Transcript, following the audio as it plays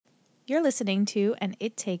You're listening to an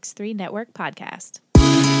E13 Network podcast.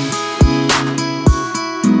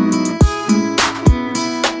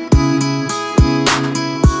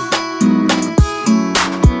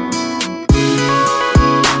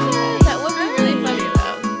 That would be really funny,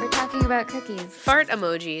 though. We're talking about cookies. Fart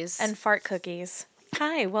emojis. And fart cookies.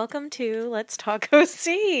 Hi, welcome to Let's Talk OC.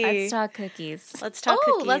 Let's talk cookies. Let's talk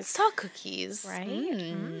cookies. Let's talk cookies.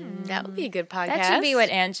 Right? That would be a good podcast. That should be what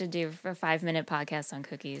Anne should do for a 5-minute podcast on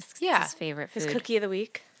cookies. Yeah. It's his favorite food. His cookie of the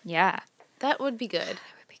week. Yeah. That would be good. That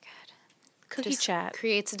would be good. Cookie Just chat.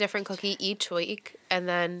 creates a different cookie each week and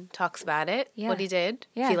then talks about it, Yeah. what he did,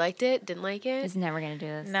 Yeah. if he liked it, didn't like it. He's never going to do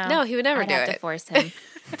this. No, he would never I'd do have to it. force him.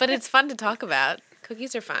 But it's fun to talk about.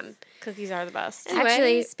 Cookies are fun. Cookies are the best. Anyway.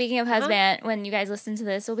 Actually, speaking of husband, when you guys listen to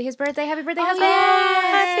this, it'll be his birthday. Happy birthday, Oh, husband!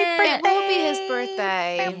 yeah. It will be his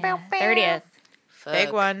birthday. Yeah, 30th. Fuck.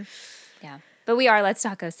 Big one. Yeah. But we are Let's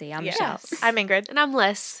Talk OC. I'm Yes. Michelle. I'm Ingrid. And I'm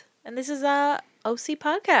Liz. And this is a OC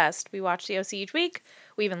podcast. We watch the OC each week.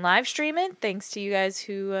 We even live stream it. Thanks to you guys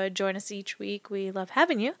who join us each week. We love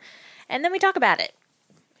having you. And then we talk about it.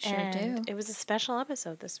 Sure And do. it was a special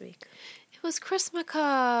episode this week. It was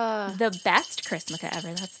Chrismukkah. The best Chrismukkah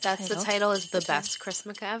ever. That's The title is the best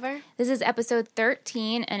Chrismukkah ever. This is episode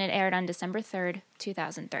 13, and it aired on December 3rd,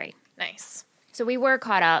 2003. Nice. So we were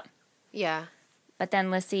caught up, Yeah. but then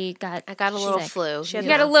Lissy got I got a little sick. flu. She had You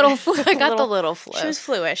got a little flu. I got the little flu. She was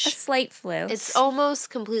fluish. A slight flu. It's almost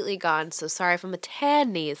completely gone, so sorry if I'm a tad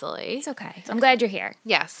nasally. It's okay. I'm glad you're here.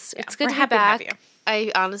 Yes, it's we're good to be happy to have back. you.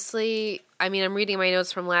 I honestly, I'm reading my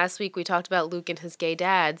notes from last week. We talked about Luke and his gay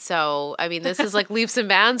dad. So, this is like leaps and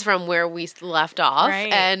bounds from where we left off.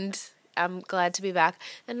 Right. And I'm glad to be back.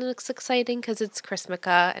 And it's exciting because it's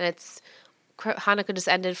Chrismukkah and Hanukkah just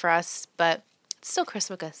ended for us, but it's still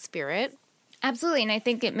Chrismukkah spirit. Absolutely, and I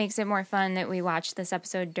think it makes it more fun that we watched this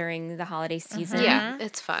episode during the holiday season. Yeah,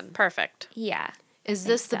 it's fun. Perfect. Yeah. Is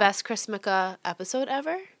this the so. best Chrismukkah episode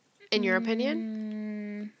ever, in your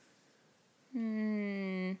opinion?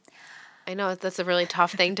 I know that's a really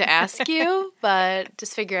tough thing to ask you, but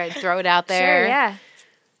just figure I'd throw it out there. Sure, yeah.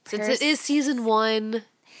 Since it is season 1,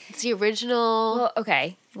 it's the original. Well,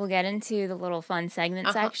 okay. We'll get into the little fun segment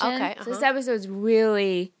section. okay, So this episode's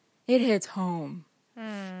really, it hits home.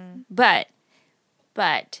 Hmm. But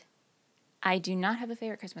I do not have a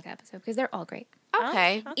favorite Chrismukkah episode because they're all great.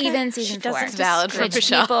 Okay. Even season 4. doesn't Valid for Which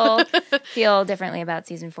Michelle. people feel differently about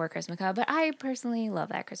season 4 Chrismukkah, but I personally love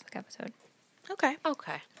that Chrismukkah episode. Okay.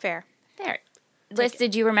 Okay. Fair. There. Liz,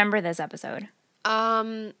 did you remember this episode?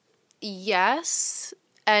 Yes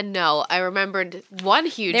and no. I remembered one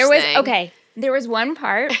huge thing. There was one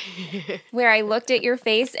part where I looked at your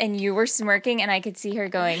face and you were smirking and I could see her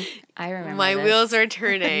going, I remember My this. wheels are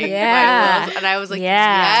turning. Yeah. My wheels, and I was like,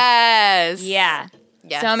 Yeah. yes. Yeah.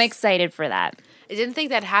 Yes. So I'm excited for that. I didn't think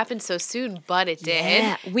that happened so soon, but it did.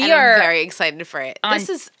 Yeah. I'm are very excited for it. This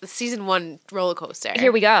is season 1 roller coaster.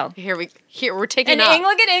 Here we go. We're taking And up. Ing,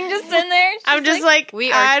 look at Ing just in there. She's I'm just like,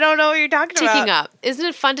 we are I don't know what you're talking about. Ticking up. Isn't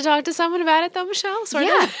it fun to talk to someone about it though, Michelle? Sort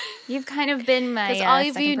yeah. of. You've kind of been my Because all of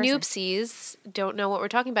you second person. noobsies don't know what we're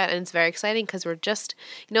talking about, and it's very exciting because we're just,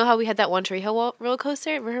 you know how we had that One Tree Hill roller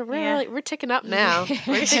coaster? We're ticking up now.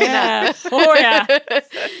 We're ticking up. Oh, yeah.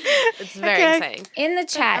 It's very exciting. In the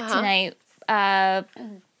chat tonight,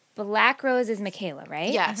 Black Rose is Michaela,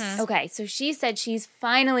 right? Yes. Okay, so she said she's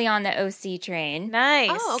finally on the OC train. Nice.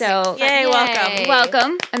 Oh, okay. So, Yay, welcome.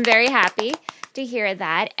 welcome. I'm very happy to hear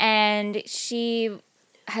that. And she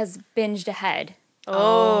has binged ahead.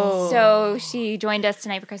 Oh. So she joined us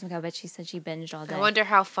tonight for Chrismukkah, but she said she binged all day. I wonder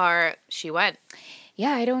how far she went.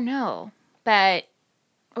 Yeah, I don't know. But,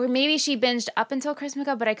 or maybe she binged up until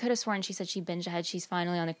Chrismukkah, but I could have sworn she said she binged ahead. She's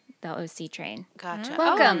finally on the OC train. Gotcha.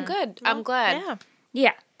 Welcome. Oh, good. I'm glad. Yeah.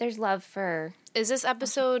 Yeah, there's love for Is this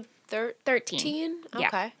episode 13. Yeah.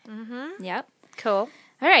 Okay. Yep. Cool.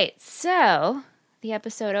 All right, so the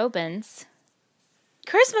episode opens.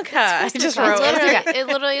 Chrismukkah. I just wrote It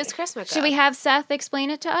literally is Chrismukkah. Should we have Seth explain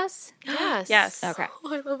it to us? Yes. Yes. Okay.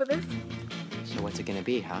 Oh, I love this. So what's it gonna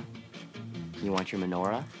be, huh? You want your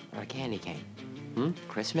menorah or a candy cane?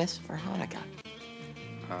 Christmas or Hanukkah?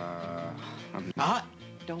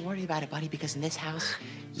 Don't worry about it, buddy, because in this house,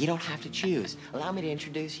 you don't have to choose. Allow me to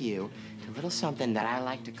introduce you to a little something that I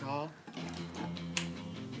like to call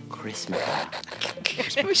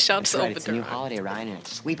Chrismukkah. Michelle just That's right, opened it's a new her mouth. holiday, Ryan, and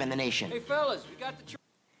it's sweeping the nation.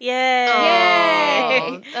 Yay.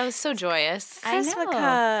 Oh, that was so joyous. I know.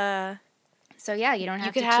 Chrismukkah. So yeah, you don't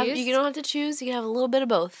have to choose. You don't have to choose. You can have a little bit of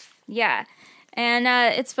both. Yeah. And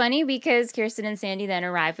it's funny because Kirsten and Sandy then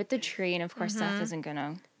arrive with the tree, and of course Seth isn't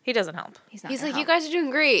gonna. He doesn't help. He's not. He's gonna like, you help. guys are doing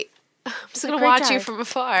great. I'm just going to great watch you job. from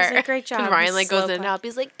afar. He's like, "Great job." And Ryan He's like goes slow in and clap. help.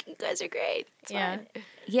 He's like, you guys are great. It's Yeah. fine.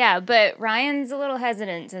 Yeah, but Ryan's a little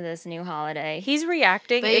hesitant to this new holiday. He's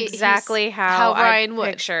reacting But exactly he's- how Ryan I would.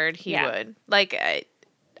 pictured he Yeah. would. Like,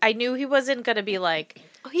 I knew he wasn't going to be like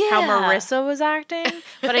yeah. how Marissa was acting,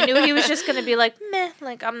 but I knew he was just going to be like, meh,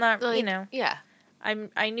 like, I'm not, Like, you know. Yeah.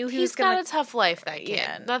 I knew he He's was going got a tough life, that kid.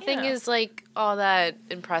 Yeah, Nothing yeah. is, like, all that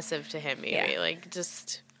impressive to him, maybe. Yeah. Like,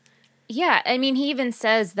 just... Yeah, I mean, he even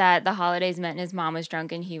says that the holidays meant his mom was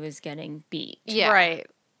drunk and he was getting beat. Yeah. Right.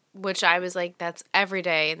 Which I was like, that's every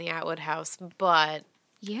day in the Atwood house, but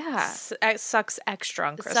Yeah. It sucks extra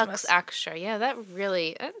on it Christmas. sucks extra. Yeah, that's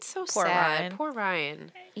so Poor sad. Ryan. Poor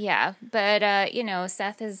Ryan. Yeah, but,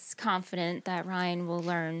 Seth is confident that Ryan will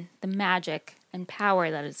learn the magic and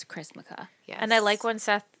power that is Chrismukkah. Yes. And I like when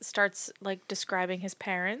Seth starts, like, describing his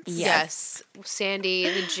parents. Yes. Sandy,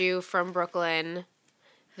 the Jew from Brooklyn,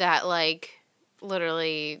 that, like,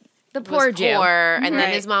 literally... The was poor Jew. poor, and then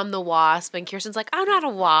Right. his mom, the wasp, and Kirsten's like, I'm not a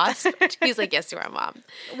wasp. He's like, yes, you are, Mom.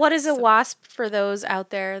 What is a wasp for those out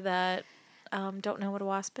there that don't know what a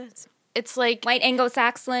wasp is? It's like... White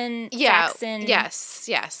Anglo-Saxon, Yeah, Saxon.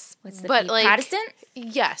 yes. What's the But, P? like, Protestant?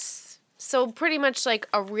 Yes. So pretty much like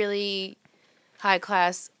a really high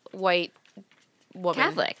class white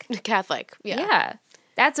woman. Catholic, yeah. Yeah.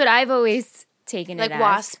 That's what I've always taken Like it as.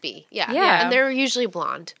 waspy. Yeah. Yeah. And they're usually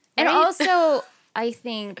blonde. And right? also, I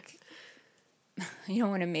think you don't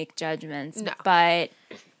want to make judgments, No. but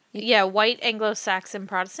Yeah, white Anglo-Saxon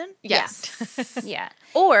Protestant. Yes. yeah.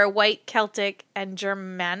 Or white Celtic and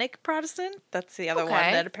Germanic Protestant. That's the other one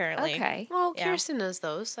Okay. that apparently. Okay. Well, Yeah. Kirsten knows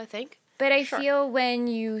those, I think. But I feel when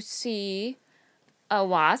you see a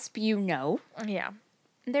wasp, Yeah.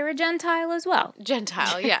 they're a Gentile as well.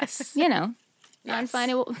 Gentile, yes.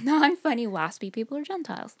 Non-funny waspy people are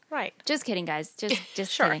Gentiles. Right. Just kidding, guys.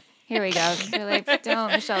 Just Sure. kidding. Here we go. You're like,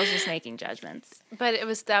 don't. Michelle's just making judgments. But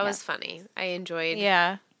was funny. I enjoyed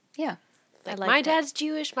Yeah. Yeah. I like, like my that. dad's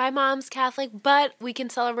Jewish, my mom's Catholic, but we can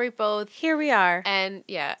celebrate both. Here we are. And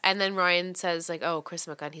yeah, and then Ryan says like, "Oh,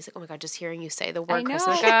 Chrismukkah," and he's like, "Oh my god, just hearing you say the I word know.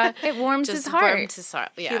 Chrismukkah, It warms just his heart. warms his heart."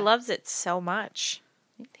 Yeah, He loves it so much.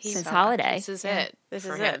 He's Since so- holiday. This is it. This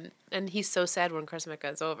for is him. it. And he's so sad when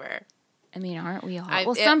Chrismukkah is over. I mean, aren't we all? I-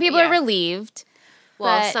 Well, it- some people yeah. are relieved.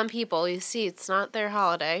 Well, But- some people, you see, it's not their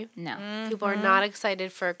holiday. No. People are not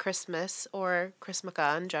excited for Christmas or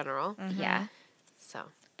Chrismukkah in general. Yeah. So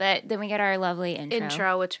But then we get our lovely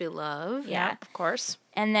intro, which we love. Yeah. Of course.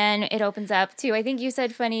 And then it opens up to, I think you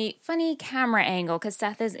said funny camera angle because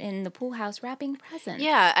Seth is in the pool house wrapping presents.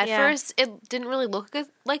 Yeah, at Yeah. first it didn't really look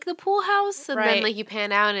like the pool house, and then Right. like you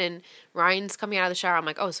pan out and Ryan's coming out of the shower. I'm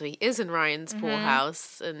like, oh, so he is in Ryan's pool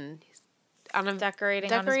house, and he's on a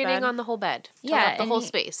Decorating on his bed. on the whole bed, Yeah. the and whole he-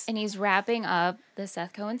 space. And he's wrapping up the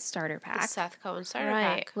Seth Cohen starter The pack. Seth Cohen starter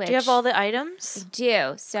Right. pack. Which- Do you have all the items?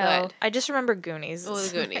 Do. So Good. I just remember Goonies. Oh,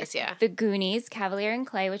 the Goonies, yeah. the Goonies, Cavalier and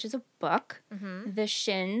Clay, which is a book. The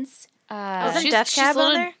Shins. Wasn't Death Cab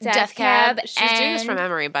on there? Death Cab, She's doing this from and-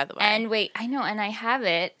 memory, by the way. And wait, I know, and I have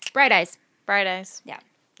it. Bright Eyes. Bright Eyes. Yeah.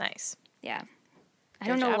 Nice. Yeah. I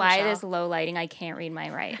don't Good know job, why Michelle. this low lighting, I can't read my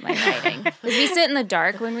writing. Because we sit in the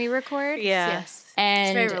dark when we record. Yeah. yes,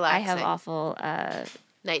 And very I have relaxing. awful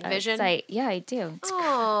night vision. sight. Yeah, I do.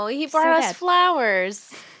 Oh, he so brought us bad.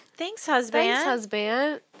 flowers. Thanks, husband. Thanks,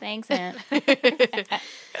 husband. Thanks, Aunt.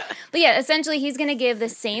 But yeah, essentially, he's going to give the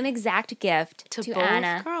same exact gift To to both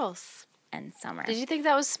Anna girls. and Summer. Did you think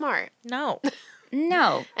that was smart? No.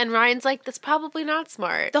 No. And Ryan's like, that's probably not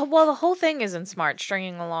smart. The whole thing isn't smart,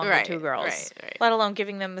 stringing along Right, the two girls, right. let alone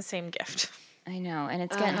giving them the same gift. I know, and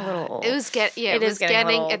it's getting a little old. It was It it is was getting a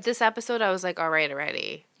little old. at this episode. I was like, all right,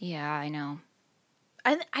 already. Yeah, I know.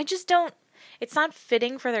 I just don't. It's not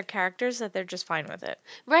fitting for their characters that they're just fine with it.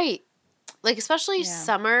 Right, like especially Yeah.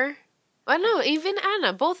 Summer. I don't know, even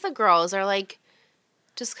Anna. Both the girls are like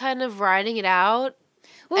just kind of riding it out.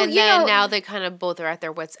 Well, and you then know, now they kind of both are at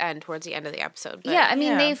their wits' end towards the end of the episode. But yeah, I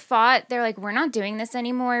mean, Yeah. they fought. They're like, we're not doing this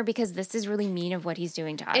anymore because this is really mean of what he's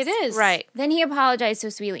doing to us. it is Right. Then he apologized so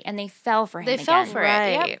sweetly, and they fell for him. They fell again. for Right.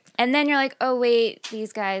 it. Yep. And then you're like, oh wait,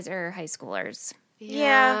 these guys are high schoolers.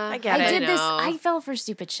 Yeah, I get I it. did this. know. I fell for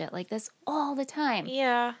stupid shit like this all the time.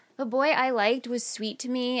 Yeah. The boy I liked was sweet to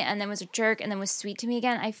me, and then was a jerk, and then was sweet to me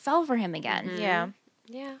again. I fell for him again. Yeah.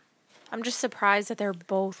 Yeah. I'm just surprised that they're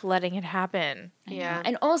both letting it happen. Yeah.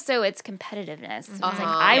 And also, it's competitiveness. It's like Uh-huh.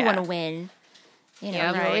 I Yeah. want to win. You know,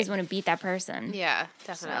 Yeah, you right. always want to beat that person. Yeah,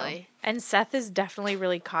 definitely. And Seth is definitely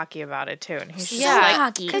really cocky about it too. And he's just Yeah. like,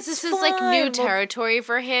 cocky. Because It's this is like fine, new we'll- territory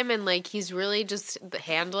for him, and like he's really just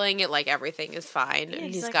handling it like everything is fine, and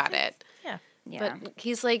he's he's like, got "Yeah." it. Yeah. But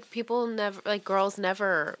he's like, people never, like, girls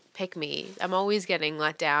never pick me. I'm always getting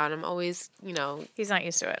let down. I'm always, He's not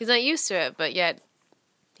used to it. he's not used to it, but yet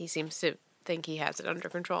he seems to think he has it under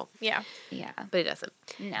control. Yeah. Yeah. But he doesn't.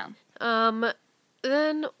 No.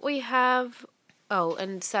 Then we have,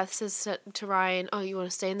 and Seth says to Ryan, you want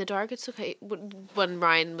to stay in the dark? It's okay. When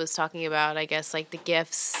Ryan was talking about, I guess, like, the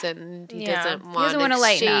gifts, and he doesn't want wanna to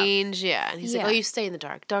lighten up. exchange. Yeah, and he's Yeah. like, you stay in the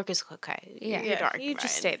dark. Dark is okay. Yeah. You're dark, You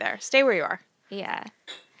just Ryan. stay there. Stay where you are. Yeah.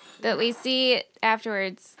 But we see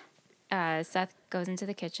afterwards, Seth goes into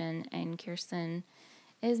the kitchen and Kirsten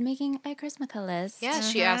is making a Chrismukkah list. Yeah,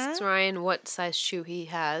 she asks Ryan what size shoe he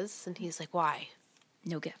has, and he's like, why?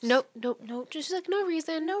 No gifts. Nope. Just like, no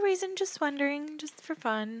reason. No reason, just wondering, just for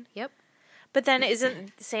fun. Yep. But then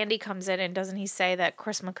isn't Sandy comes in and doesn't he say that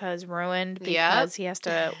Chrismukkah is ruined because Yep. he has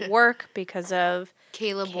to work because of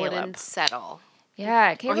Caleb wouldn't settle.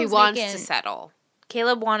 Yeah. Or Caleb's he wants making- to settle.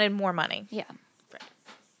 Caleb wanted more money. Yeah.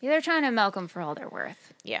 Yeah, they're trying to milk them for all they're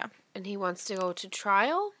worth. Yeah. And he wants to go to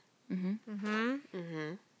trial.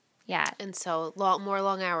 Yeah. And so more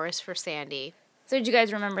long hours for Sandy. So did you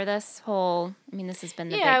guys remember this whole, this has been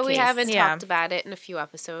the Yeah, big we case. haven't Yeah. talked about it in a few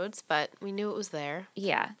episodes, but we knew it was there.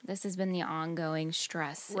 Yeah, this has been the ongoing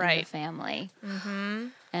stress in the Right. family. Mm-hmm.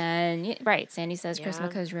 And, right, Sandy says Yeah.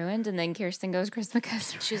 Chrismukkah's ruined, and then Kirsten goes,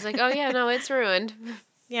 Chrismukkah's ruined. She's like, oh yeah, no, it's ruined.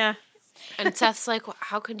 Yeah. And Seth's like, well,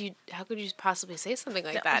 how could you possibly say something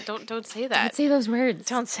like that? Don't say that. Don't say those words.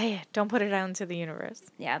 Don't say it. Don't put it out into the universe.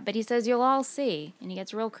 Yeah, but he says you'll all see, and he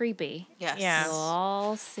gets real creepy. Yes. Yeah. You'll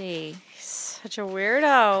all see. Such a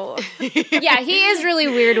weirdo. Yeah, he is really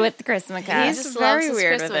weird with Chrismukkah. He's Just very loves his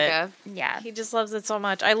weird with it. Chrismukkah. Yeah. He just loves it so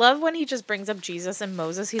much. I love when he just brings up Jesus and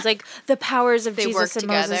Moses. He's like, the powers of They Jesus work and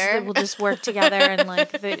Moses together. they will just work together and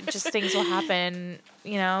like just things will happen.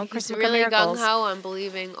 He's Chrismukkah really miracles. gung ho on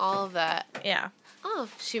believing all of that. Yeah. Oh,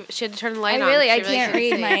 she had to turn the light on. I She can't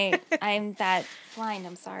couldn't read see. I'm that blind,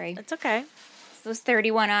 I'm sorry. It's okay. It's those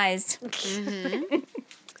 31 eyes.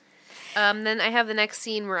 Then I have the next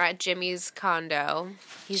scene. We're at Jimmy's condo.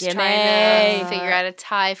 He's Jimmy. trying to figure out a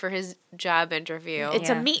tie for his job interview. It's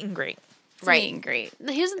Yeah. a meet and greet. Right. Great.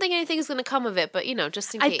 He doesn't think anything's going to come of it, but,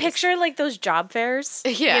 just in I case. picture like those job fairs,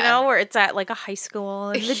 Yeah. where it's at like a high school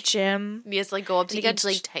in the gym. He has to, go up to And he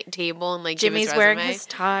each, got table and, give Jimmy's his wearing resume. his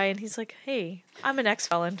tie and he's like, hey, I'm an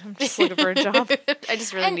ex-felon. I'm just looking for a job. I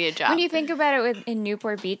just really need a job. When you think about it in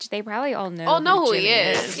Newport Beach, they probably all know. Oh, know who he Jimmy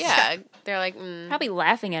is. Yeah. They're like, Probably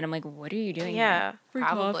laughing at him like, what are you doing? Yeah. Free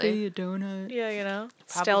Probably. coffee, a donut, Yeah,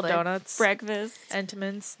 stale Probably. donuts, breakfast.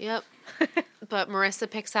 Entenmann's. Yep. But Marissa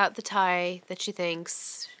picks out the tie that she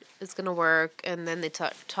thinks is going to work, and then they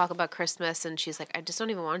talk about Christmas, and she's like, I just don't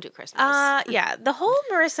even want to do Christmas. Yeah, the whole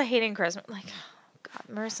Marissa hating Christmas, like, oh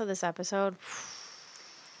God, Marissa, this episode,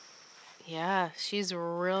 Yeah, she's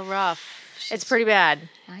real rough. it's pretty bad.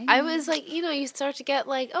 I was like, you start to get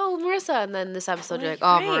like, oh, Marissa, and then this episode you're like,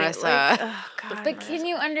 oh, Right, Marissa. like, oh God, But can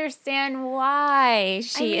you understand why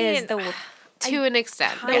she is mean, the To an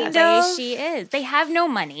extent. kind yes. of. way she is? They have no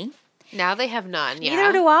money. Now they have none, yeah.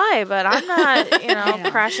 Neither do I, but I'm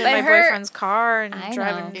not, crashing But my her- boyfriend's car and I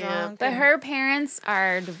driving know. Yeah. drunk. But and- her parents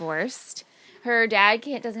are divorced. Her dad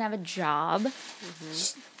doesn't have a job.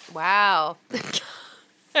 Wow.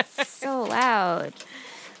 So loud.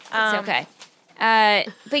 It's okay.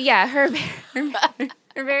 But yeah, her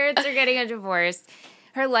parents are getting a divorce.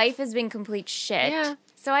 Her life has been complete shit. Yeah.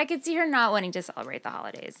 So I could see her not wanting to celebrate the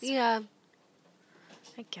holidays. Yeah.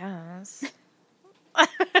 I guess. I'm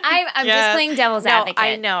Yeah. just playing devil's advocate.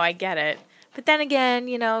 I know, I get it. But then again,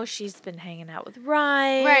 she's been hanging out with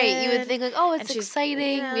Ryan. Right. You would think like, oh, it's And she's-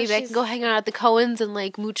 exciting. yeah, Maybe I she's- can go hang out at the Cohens and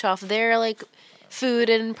mooch off their food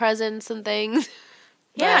and presents and things.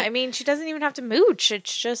 Yeah, But- I mean, she doesn't even have to mooch.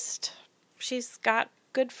 It's just she's got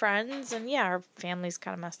good friends, and yeah, her family's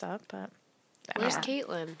kind of messed up, but Where's Yeah.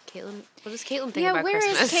 Caitlin? What does Caitlin think Yeah, about where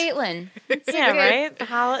is Christmas? Caitlin? yeah, right. The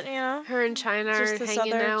holiday, Her and China are Just this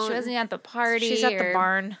hanging other- out. She wasn't at the party. she's at the or-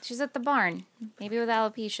 barn. She's at the barn. Maybe with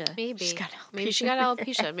alopecia. Maybe. She's got Maybe she got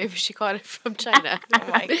alopecia. Maybe she got it from China. Oh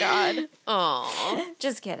my God. Oh.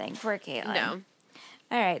 Just kidding. Poor Caitlin. No.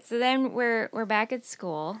 All right, so then we're back at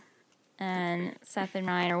school, and Seth and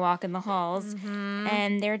Ryan are walking the halls,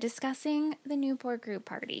 and they're discussing the Newport group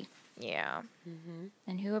party. Yeah.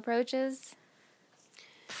 And who approaches?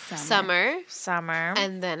 Summer. Summer.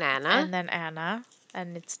 And then Anna. And then Anna.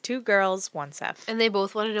 And it's 2 girls, 1 Seth. And they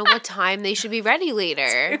both want to know what time they should be ready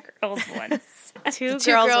later. Girls once. 2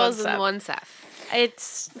 Two girls, 1 girls Seth. and one Seth.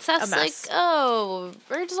 It's Seth's a like, mess. oh,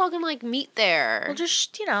 we're just all gonna meet there. We'll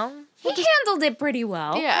just, He handled it pretty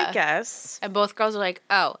well. yeah. I guess. And both girls are like,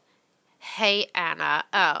 oh, hey Anna.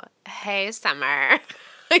 Oh, hey Summer.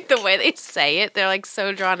 Like the way they say it, they're like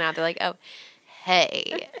so drawn out. They're like, oh,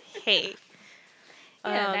 hey. Hey.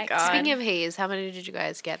 Yeah, Oh, that- God. Speaking of haze, how many did you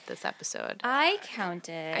guys get this episode? I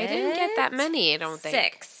counted. I didn't get that many, I don't think.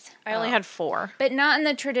 6. I only had 4. But not in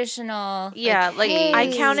the traditional. Yeah, like I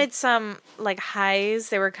haze. counted some like highs.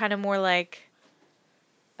 They were kind of more like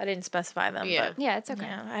I didn't specify them. Yeah. But Yeah, it's okay.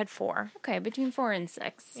 yeah, I had 4. Okay, between 4 and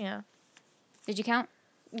 6. Yeah. Did you count?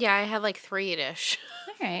 Yeah, I had like 3-ish.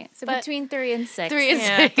 All right, so But between 3 and 6. 3 and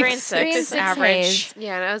Yeah, 6. 3 and 6 3 and is 6 average. haze.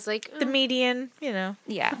 Yeah, and I was like, The median, you know.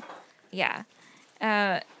 Yeah, yeah.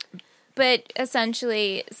 But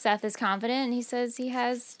essentially, Seth is confident, and he says he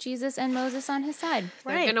has Jesus and Moses on his side.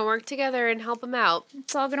 they're Right. going to work together and help him out.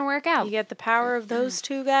 It's all gonna work out. You get the power of those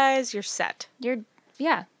two guys, you're set.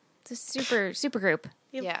 Yeah, it's a super group.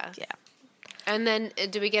 Yeah. Yeah. And then,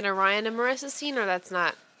 do we get a Ryan and Marissa scene, or that's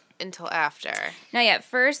not until after? Now, yeah,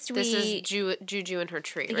 first This we. is Juju and her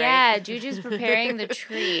tree, right? Yeah, Juju's preparing the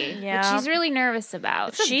tree, Yeah. which she's really nervous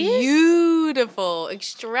about. Beautiful,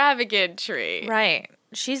 extravagant tree. Right.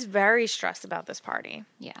 She's very stressed about this party.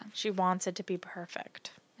 Yeah, She wants it to be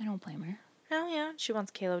perfect. I don't blame her. Oh, yeah. She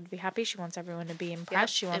wants Caleb to be happy. She wants everyone to be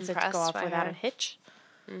impressed. She wants it to impressed go off by without her. a hitch.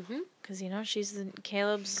 Mm-hmm. Because, you know, she's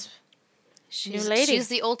Caleb's She's, new lady. she's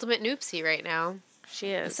the ultimate noopsie right now. She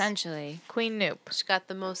is. Essentially, Queen Noop. She got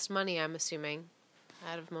the most money, I'm assuming,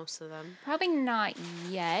 out of most of them. probably not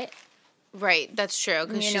yet. Right, that's true,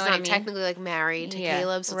 because You she's know what not I mean? technically, like, married to Yeah.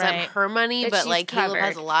 Caleb, so it's Right. not her money, But but she's like, Caleb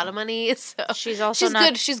has a covered. lot of money, so... She's also she's not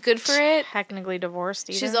good. She's good for it. technically divorced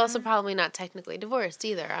either. She's also probably not technically divorced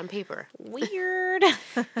either, on paper. weird.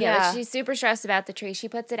 Yeah, Yeah. but she's super stressed about the tree. She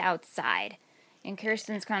puts it outside, and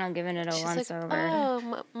Kirsten's kind of giving it a She's once like, over.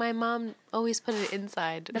 oh, my mom always put it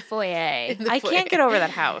inside. The foyer. The I can't get over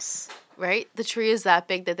that house. Right? The tree is that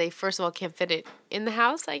big that they, first of all, can't fit it in the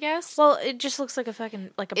house, I guess. Well, it just looks like a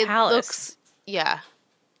fucking, like a It palace. looks, yeah.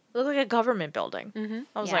 It looked like a government building. Mm-hmm.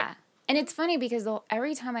 I was Yeah. like, And it's funny because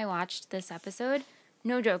every time I watched this episode,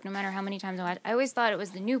 no joke, no matter how many times I watched, I always thought it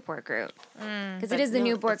was the Newport group. Because but it is the no,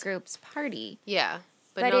 Newport it's- group's party. Yeah.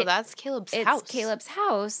 But, But no, it- that's Caleb's It's house. Caleb's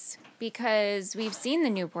house because we've seen the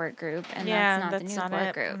Newport group, and yeah, that's not that's the not Newport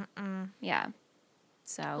it. group. Mm-mm. Yeah.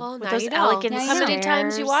 So, Well, With now those you know. elegant How many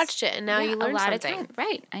times you stairs. watched it, and now yeah, you learned a lot something. of time.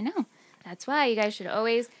 Right, I know. That's why you guys should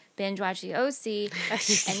always binge watch the OC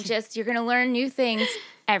and just, you're going to learn new things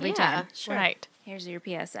every Yeah, time. sure. Right. Here's your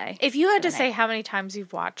PSA. If you had to Good say night. how many times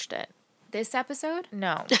you've watched it, This episode?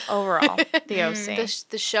 no, overall, the OC.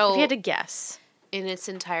 The show If you had to guess, in its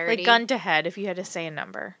entirety. like gun to head, if you had to say a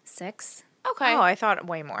number. 6? Okay. Oh, I thought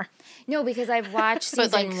way more. No, because I've watched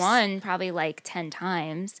But, season like, 1 probably like 10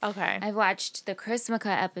 times. Okay. I've watched the Chrismukkah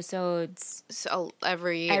episodes So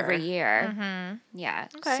every year. every year. Yeah.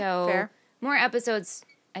 Okay, So fair. more episodes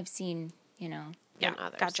I've seen, you know. Than Yeah,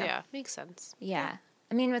 others. gotcha. Yeah, makes sense. Yeah.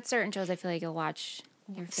 I mean, with certain shows, I feel like you'll watch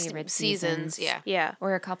your favorite seasons. Yeah. Yeah.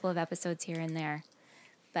 Or a couple of episodes here and there.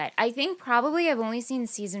 But I think probably I've only seen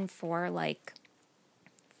season 4 like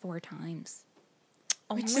 4 times.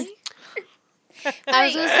 Only? is- I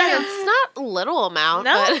was going to say, it's not a little amount,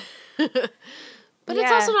 No. but, but it's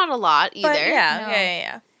Yeah. also not a lot either. But yeah, No.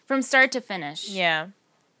 yeah. From start to finish. Yeah.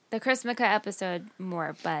 The Chrismukkah episode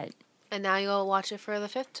more, but And now you'll watch it for the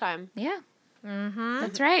 5th time. yeah. Mm-hmm.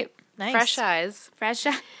 That's right. Nice. Fresh eyes. Fresh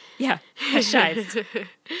eyes. Yeah. Fresh eyes.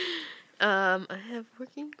 I have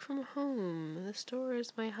working from home. The store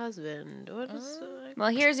is my husband. What is Well,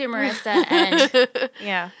 here's your Marissa and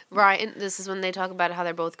Yeah. Ryan? This is when they talk about how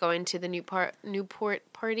they're both going to the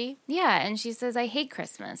Newport party, yeah, and she says, I hate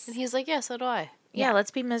Christmas. and he's like, "Yeah, so do I." Yeah,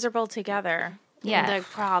 let's be miserable together. Yeah. And I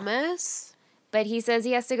promise. But he says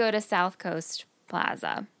he has to go to South Coast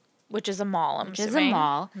Plaza, Which is a mall, I'm which is a assuming.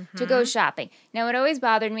 mall, to go shopping. Now, what always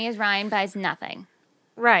bothered me is Ryan buys nothing.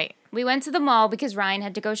 Right. We went to the mall because Ryan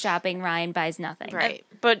had to go shopping. Ryan buys nothing. Right.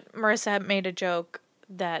 But Marissa had made a joke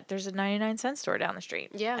that there's a 99-cent store down the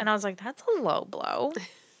street. Yeah. And I was like, that's a low blow.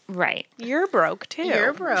 Right. You're broke, too.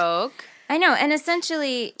 You're broke. I know. And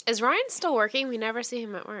essentially, Is Ryan still working? We never see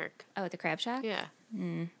him at work. oh, at the crab shack? Yeah.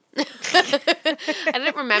 I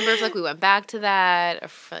didn't remember if like we went back to that or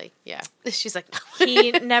if, like yeah. She's like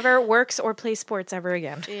He never works or plays sports ever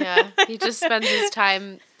again. yeah. He just spends his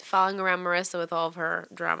time following around Marissa with all of her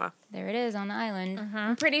drama. There it is on the island.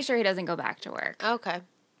 I'm pretty sure he doesn't go back to work. Okay.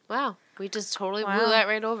 Wow. We just totally Wow. blew that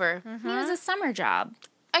right over. He has a summer job.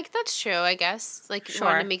 Like that's true, I guess. Like Sure.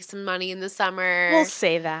 wanted to make some money in the summer. We'll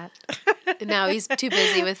say that. And now he's too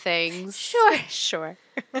busy with things. Sure.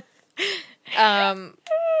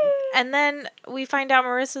 And then we find out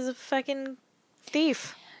Marissa's a fucking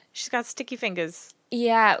thief. She's got sticky fingers.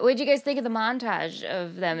 Yeah. What'd you guys think of the montage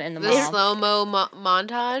of them in the The mall? slow-mo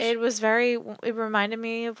montage. It was it reminded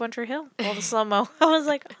me of Winter Hill. All the slow-mo. I was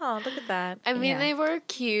like, oh, look at that. I mean, Yeah. they were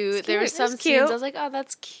cute. There were cute. It some was scenes cute. I was like, oh,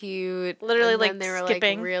 that's cute. Literally, And then like, they were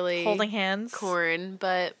skipping, like really holding hands. corn,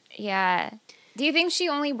 but Yeah. Do you think she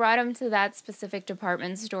only brought him to that specific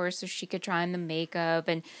department store so she could try on the makeup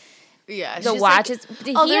and yeah, the she's watches? Like,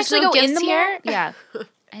 Did oh, he there's actually no go in gifts the here? mall? Yeah.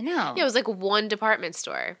 I know. Yeah, it was like one department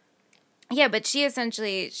store. Yeah, but she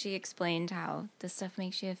explained how this stuff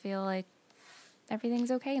makes you feel like everything's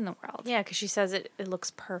okay in the world. Yeah, because she says it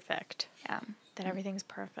looks perfect. Yeah. That everything's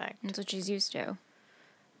perfect. That's what she's used to.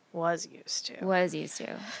 Was used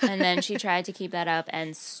to. And then she tried to keep that up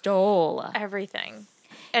and stole. Everything.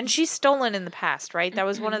 And she's stolen in the past, right? That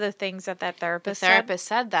was one of the things that The therapist therapist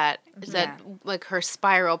said that Yeah. like her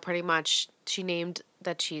spiral pretty much she named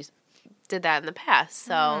that she did that in the past.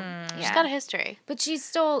 So she's Yeah. got a history. But she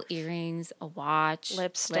stole earrings, a watch,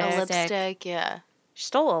 Lipstick. A lipstick, yeah. She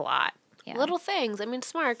stole a lot. Yeah. Little things. I mean,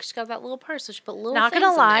 smart. 'Cause she got that little purse, so she put little Not things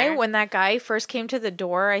gonna in lie, there. when that guy first came to the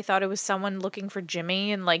door, I thought it was someone looking for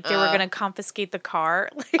Jimmy and like they were gonna confiscate the car.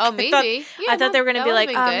 Like, Oh, maybe. I thought they were gonna that be would've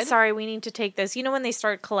like, been good. sorry, we need to take this. You know when they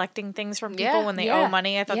start collecting things from people Yeah. when they Yeah. owe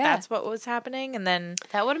money? I thought Yeah. that's what was happening. And then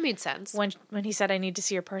That would have made sense. when he said I need to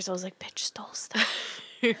see your purse, I was like, bitch stole stuff.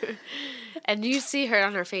 And you see her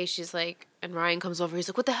on her face, she's like, and Ryan comes over, he's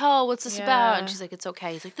like, what the hell? What's this about? And Yeah. she's like, it's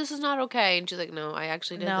okay. He's like, this is not okay. And she's like, no, I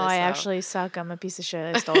actually did No, this. I so." actually suck. I'm a piece of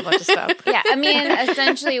shit. I stole a bunch of stuff. Yeah, I mean,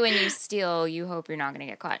 essentially, when you steal, you hope you're not going to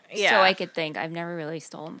get caught. Yeah. So I could think I've never really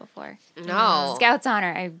stolen before. No. Scout's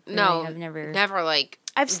honor, I really No. have never. Never like.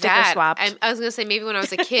 I've sticker that. swapped. I was going to say, maybe when I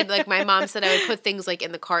was a kid, like my mom said I would put things like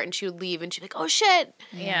in the cart and she would leave and she'd be like, oh shit.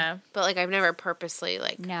 Yeah. But like, I've never purposely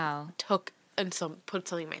like No, took and put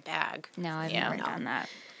something in my bag. I've Yeah. never done that.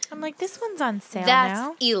 I'm like, this one's on sale That's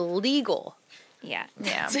now. illegal. Yeah.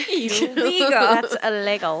 Yeah. Illegal. That's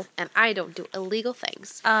illegal. And I don't do illegal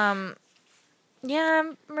things. Yeah,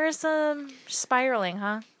 Marissa spiraling,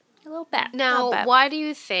 huh? A little bit. Now, Not bad. why do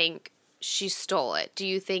you think she stole it? Do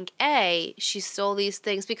you think, A, she stole these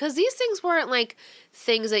things? Because these things weren't like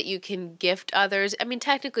things that you can gift others. I mean,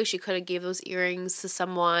 technically, she could have gave those earrings to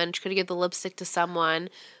someone. She could have given the lipstick to someone.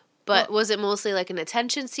 But was it mostly like an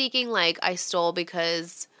attention seeking? Like, I stole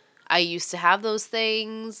because I used to have those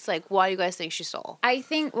things? Like, why do you guys think she stole? I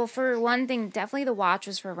think, well, for one thing, definitely the watch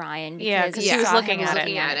was for Ryan. Yeah, because 'cause he she was saw looking him at it.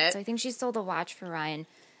 looking At it. So I think she stole the watch for Ryan.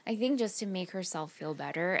 I think just to make herself feel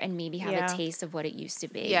better and maybe have Yeah. a taste of what it used to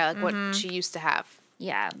be. Yeah, like what she used to have.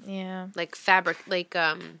 Yeah. Yeah. Like fabric, like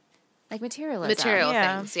Like materialism. material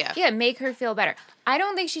Yeah. things. Yeah. Yeah, make her feel better. I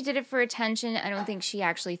don't think she did it for attention. I don't think she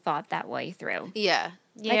actually thought that way through. Yeah.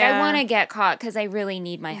 Like, I want to get caught because I really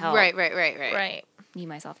need my help. Right. Right. Need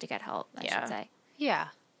myself to get help, I Yeah. should say. Yeah.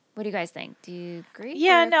 What do you guys think? Do you agree?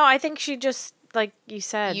 Yeah, Or- no, I think she just, like you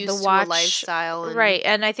said, Used the to watch. a lifestyle. And, Right,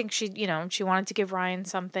 and I think she, she wanted to give Ryan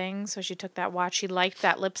something, so she took that watch. She liked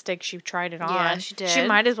that lipstick. She tried it on. Yeah, she She did.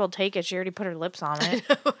 might as well take it. She already put her lips on it.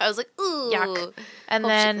 I was like, ooh. Yuck. And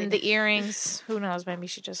Hope she then cleaned the it. earrings, who knows, maybe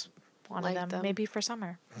she just wanted Liked them. them. Maybe for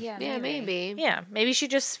summer. Yeah, Yeah, maybe. Yeah, maybe she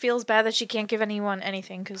just feels bad that she can't give anyone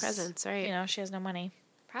anything because Presents, right. she has no money.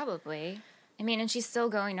 Probably. I mean, and she's still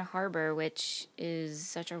going to Harbor, which is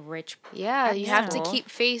such a rich. Yeah, you have to Cool. keep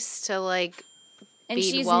face to like. And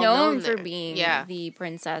Being she's well known known for there. being Yeah. the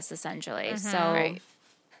princess, essentially. So, Right.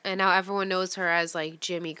 And now everyone knows her as like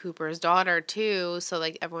Jimmy Cooper's daughter too. So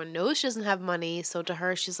like everyone knows she doesn't have money. So to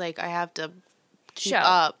her, she's like, I have to keep Show.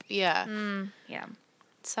 up. Yeah, yeah.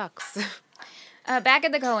 it sucks. Back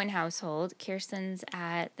at the Cohen household, Kirsten's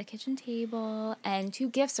at the kitchen table, and 2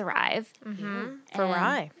 gifts arrive. For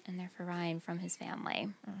Rye. And they're for Ryan from his family.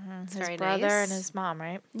 It's His very brother nice. and his mom,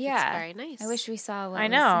 right? Yeah. very nice. I wish we saw what I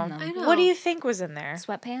was know. in them. I know. What do you think was in there?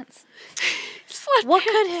 Sweatpants? What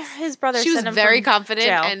could his brother She was send him very from confident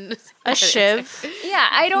jail? and A shiv. Yeah,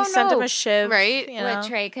 I don't He know sent him a shiv. Right? You know? what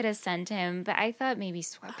Trey could have sent him, but I thought maybe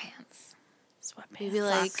sweatpants. Sweatpants. maybe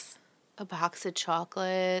like a box of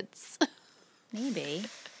chocolates. Maybe.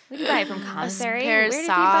 What do you buy from commissary? pair Where of did you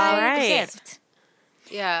socks. buy the Right. gift?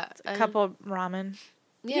 Yeah, A couple of ramen.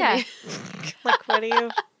 Yeah. maybe. Like, what do you?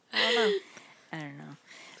 I don't know. I don't know.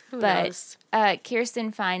 Who But knows?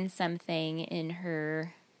 Kirsten finds something in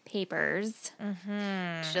her papers.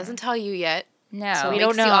 She doesn't tell you yet. No. So it We makes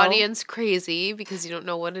don't the know. audience crazy because you don't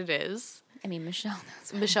know what it is. I mean, Michelle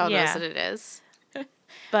knows. Michelle Yeah. knows what it is.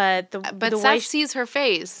 But But the Seth way sees her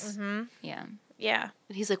face. Yeah. yeah.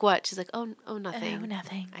 And he's like, what? She's like, oh, nothing. Oh,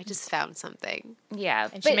 nothing. I just found something. Yeah.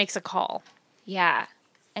 And but- she makes a call. Yeah.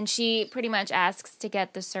 And she pretty much asks to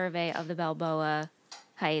get the survey of the Balboa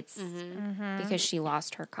Heights because she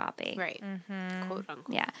lost her copy. Right. Quote unquote.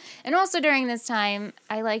 Yeah. And also during this time,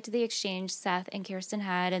 I liked the exchange Seth and Kirsten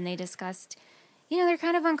had, and they discussed, they're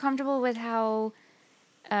kind of uncomfortable with how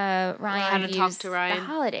Ryan to views talk to Ryan. the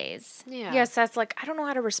holidays. Yeah. Yeah, Seth's like, I don't know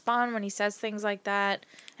how to respond when he says things like that.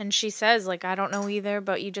 And she says, like, I don't know either,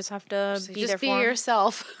 but you just have to be there Just be for him.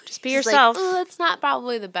 yourself. Just be She's yourself. Like, that's not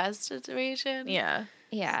probably the best situation. Yeah.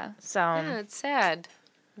 Yeah. So, Yeah, it's sad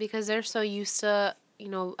because they're so used to,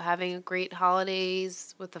 having great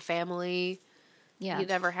holidays with the family. Yeah. You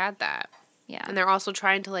never had that. Yeah. And they're also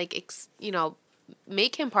trying to, like,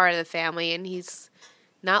 make him part of the family, and he's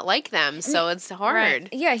not like them, so it's hard. Right.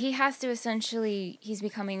 Yeah, he has to he's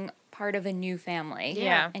becoming part of a new family.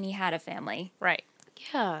 Yeah. And he had a family, right.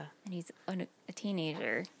 Yeah. and he's a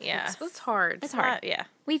teenager. Yeah. So it's hard. It's hard. Yeah.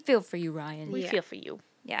 We feel for you, Ryan. We feel for you.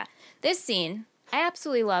 Yeah. This scene, I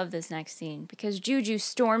absolutely love this next scene because Juju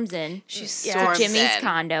storms in She to storms Jimmy's in.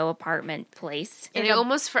 condo apartment place. And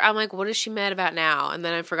I'm like, what is she mad about now? And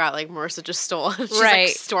then I forgot, like, Marissa just stole. She's Right.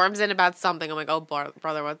 like, storms in about something. I'm like, oh,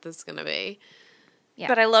 brother, what this is going to be? Yeah.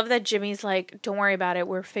 But I love that Jimmy's like, don't worry about it.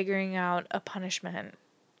 We're figuring out a punishment.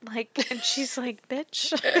 Like, and she's like,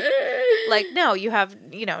 bitch. Like, no, you have,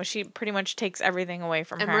 she pretty much takes everything away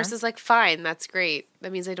from And her. Marissa's like, fine, that's great.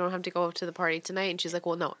 That means I don't have to go to the party tonight. And she's like,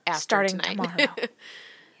 well, no, after Starting tonight. tomorrow.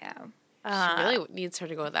 Yeah. She really needs her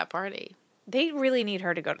to go to that party. They really need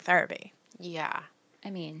her to go to therapy. Yeah. I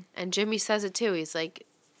mean, And Jimmy says it too. He's like,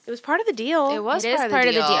 It was part of the deal. it was It is part, part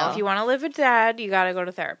of the deal. If you want to live with Dad, you got to go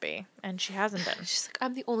to therapy. And she hasn't been. She's like,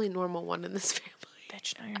 I'm the only normal one in this family.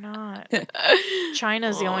 Bitch, no, you're not.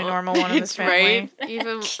 China's the only normal one in this It's family. right.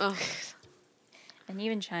 Even and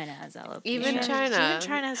even China has alopecia. Even Even China.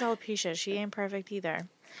 China has alopecia. She ain't perfect either.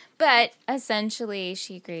 But essentially,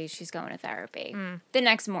 she agrees she's going to therapy the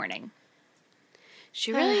next morning.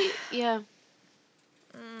 She really, yeah.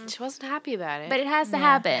 She wasn't happy about it. But it has to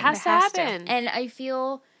happen. it has to has to. happen. And I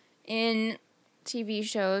feel in TV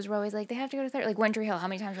shows, we're always like, they have to go to therapy. Like One Tree Hill, how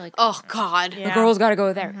many times we're like, Oh God. Yeah. the girl's got to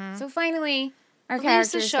go there. So finally, our At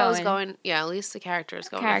least the character's show's going. going. Yeah, at least the character's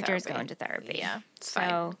going. Character's to therapy. going to therapy. Yeah. It's So,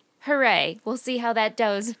 fine. hooray. We'll see how that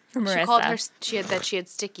does for Marissa. She called her. She had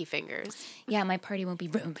sticky fingers. Yeah, my party won't be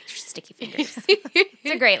ruined by your sticky fingers.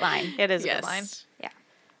 It's a great line. It is a Yes. good line. Yeah.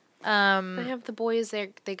 They have the boys there.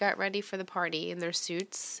 They got ready for the party in their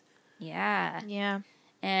suits. Yeah. Yeah.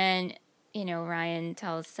 And, Ryan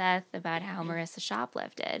tells Seth about how Marissa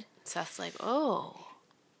shoplifted. Seth's like, oh.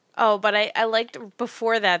 Oh, but I liked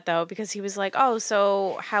before that, though, because he was like, oh,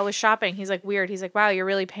 so how was shopping? He's like, weird. He's like, wow, you're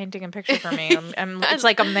really painting a picture for me. It's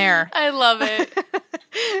like I'm there. I love it.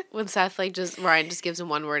 When Seth, Ryan just gives him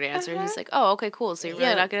one word answer. He's like, oh, okay, cool. So you're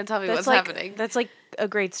really not going to tell me what's happening. That's like a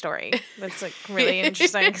great story. That's like really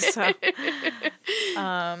interesting. So,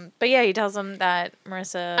 but yeah, he tells him that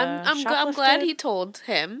Marissa. I'm glad shoplifted. he told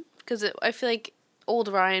him because I feel like old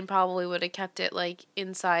Ryan probably would have kept it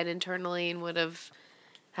inside internally and would have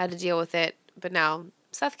had to deal with it. But now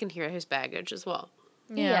Seth can hear his baggage as well.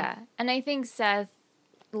 Yeah. And I think Seth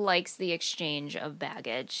likes the exchange of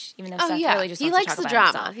baggage, even though Oh Seth yeah, really just he wants likes to the talk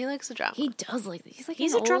about drama. himself. He likes the drama. He does like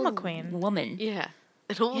He's an a drama old queen. woman. Yeah,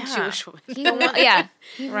 an old Yeah. Jewish woman.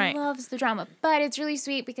 He Right. loves the drama, but it's really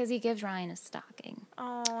sweet because he gives Ryan a stocking.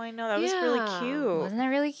 Oh, I know. That was really Yeah. cute. Wasn't that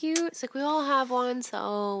really cute? It's like we all have one,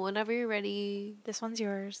 so whenever you're ready. This one's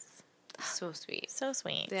yours. So sweet. So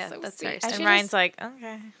sweet. Yeah, So that's sweet. nice. I And should've Ryan's like,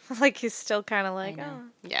 okay. Like, he's still kind of like, I know.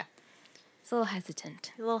 Yeah. It's a little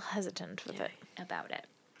hesitant a little hesitant with it. about it.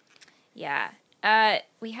 Yeah.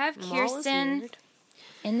 We have Mall is Kirsten weird.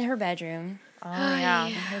 in her bedroom Oh, yeah.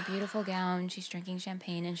 in her beautiful gown. She's drinking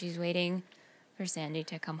champagne and she's waiting for Sandy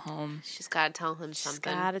to come home. She's got to tell him She's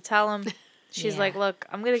something. got to tell him. She's Yeah. like, look,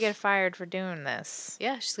 I'm going to get fired for doing this.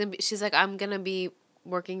 Yeah, she's like, I'm gonna be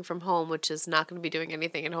working from home, which is not gonna be doing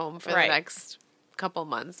anything at home for Right. the next couple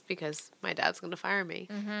months because my dad's gonna fire me.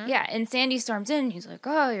 Yeah, and Sandy storms in. He's like,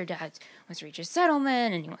 "Oh, your dad wants to reach a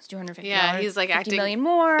settlement, and he wants $250. Yeah, he's, like, 50 acting- million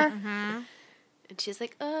more." And she's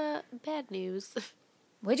like, bad news.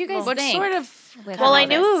 What'd you guys Which think? sort of, with Well, all I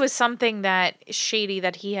knew this? it was something that shady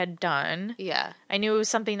that he had done. yeah. I knew it was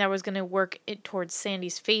something that was going to work it towards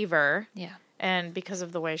Sandy's favor. Yeah, And because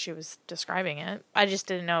of the way she was describing it, I just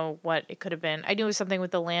didn't know what it could have been. I knew it was something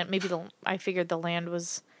with the land. Maybe I figured the land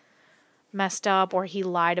was messed up, or he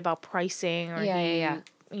lied about pricing, or Yeah.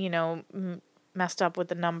 messed up with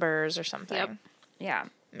the numbers or something. Yep. yeah.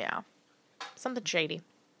 Yeah, something shady.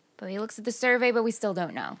 But he looks at the survey, but we still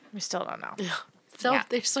don't know. We still don't know,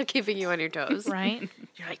 They're still keeping you on your toes. right?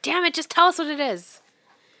 You're like, damn it, just tell us what it is.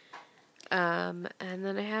 And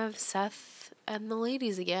then I have Seth and the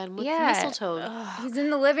ladies again with Yeah. mistletoe. He's in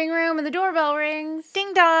the living room and the doorbell rings.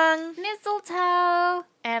 Ding dong. Mistletoe.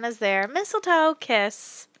 Anna's there. Mistletoe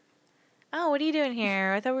kiss. Oh, what are you doing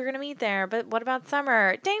here? I thought we were going to meet there, but what about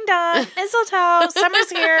Summer? Ding dong. Mistletoe. Summer's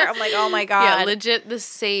here. I'm like, oh my God. Yeah, legit the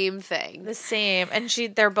same thing. The same. And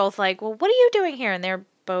they're both like, well, what are you doing here? And they're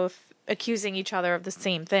both accusing each other of the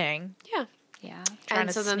same thing. Yeah. Yeah. Trying And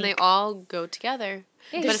to so then they sneak. all go together.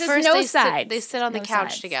 Yeah, But there's at just first no they sides. they sit on the No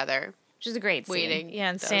couch sides. together. Which is a great scene. Waiting. Yeah,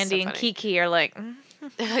 and That was Sandy so and funny. Kiki are like,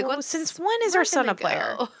 Like, well, what's- since when is our where's son it a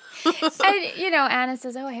player? go? And, Anna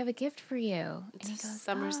says, oh, I have a gift for you. And he goes,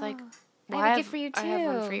 Summer's like, I well, have a gift for you, I have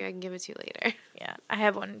one too. for you. I can give it to you later. Yeah, I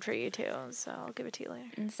have one for you too, so I'll give it to you later.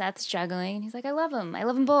 And Seth's juggling. And he's like, I love them. I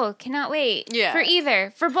love them both. Cannot wait. Yeah. For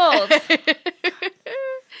either. For both.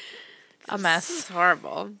 A mess. It's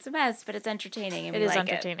horrible. It's a mess, but it's entertaining. And It we is like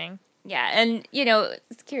entertaining. Yeah. And,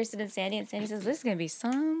 it's Kirsten and Sandy says, this is going to be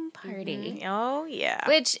some party. Oh yeah.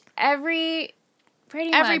 Which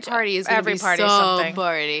pretty Every much. party is going to Every be party is some something.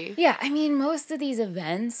 party. Yeah. I mean, most of these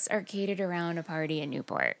events are catered around a party in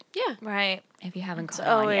Newport. Yeah. Right. If you haven't It's caught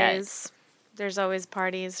on yet. always there's always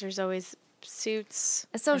parties. There's always suits,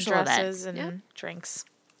 A social and event. dresses, and Yep. drinks.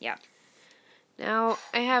 Yeah. Now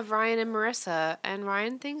I have Ryan and Marissa, and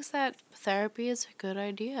Ryan thinks that therapy is a good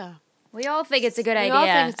idea. We all think it's a good We all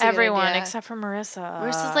idea. think it's a good Everyone idea. except for Marissa.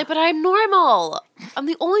 Marissa's like, but I'm normal. I'm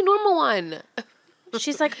the only normal one.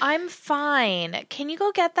 She's like, I'm fine. Can you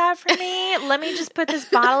go get that for me? Let me just put this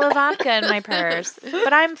bottle of vodka in my purse.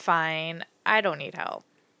 But I'm fine. I don't need help.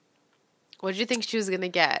 What did you think she was going to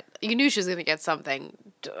get? You knew she was going to get something.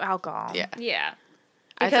 Alcohol. Yeah. Yeah.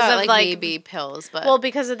 I Because thought of, like maybe pills, but Well,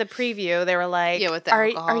 because of the preview, they were like, Yeah, with the are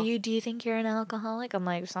alcohol. you, do you think you're an alcoholic? I'm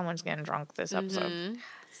like, someone's getting drunk this episode.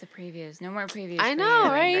 It's the previews. No more previews. I for know, you,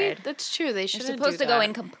 right? Ingrid. That's true. They You're should supposed to go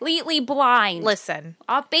in completely blind. Listen,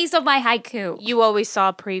 Off base of my haiku. you always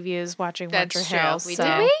saw previews watching That's Winter true. Hill. We so. did.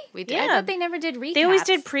 Did we? We did. I Yeah. thought they never did recaps. They always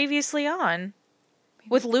did previously on.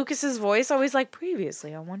 With Lucas's voice, always like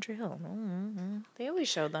previously on One Tree Hill. They always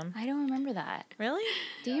showed them. I don't remember that. Really?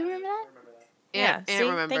 Do you remember that? Yeah, Aunt see?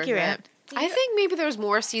 remembers Thank you, it. Aunt. I think maybe there's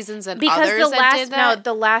more seasons than Because others the that last did that.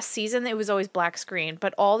 the last season it was always black screen,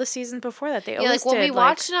 but all the seasons before that they Yeah, always like when did. we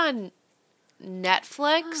watched it on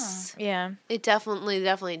Netflix, yeah, it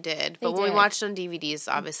definitely did. But when we did. watched on DVDs,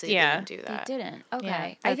 obviously Yeah. they didn't do that. They didn't. Okay. Yeah,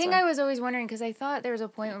 I that's think why. I was always wondering because I thought there was a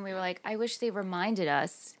point when we were like, I wish they reminded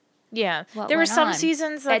us. yeah. What There were went some on?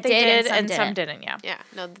 seasons That that they did did and and some some didn't. didn't. Yeah, Yeah,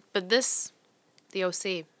 no, but the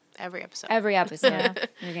OC, every episode. Every episode,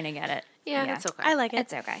 you're going to get it. yeah, that's okay. I like it.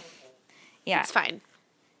 It's okay. Yeah. It's fine.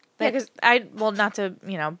 Yeah, because not to,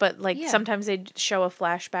 but like Yeah. sometimes they'd show a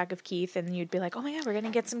flashback of Keith and you'd be like, oh my God, we're going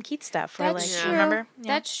to get some Keith stuff. Or That's like, true. remember?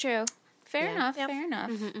 Yeah. That's true. Fair Yeah. enough. Yep. Fair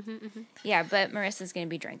enough. Yeah, but Marissa's going to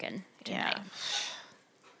be drinking tonight. Yeah.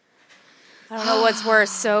 I don't know what's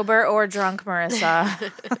worse, sober or drunk,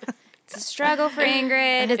 Marissa. It's a struggle for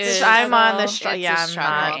Ingrid. It's a is. struggle. I'm on the It's struggle. a Yeah, I'm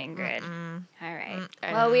struggle. not. Ingrid. All right.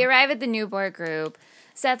 I Well, know. we arrive at the Newport group.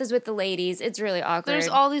 Seth is with the ladies. It's really awkward. There's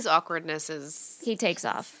all these awkwardnesses. He takes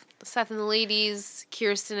off. Seth and the ladies,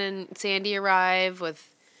 Kirsten and Sandy arrive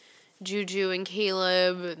with Juju and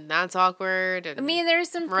Caleb, and that's awkward. And I mean, there's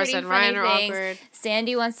some Marissa pretty and funny Ryan are things. awkward.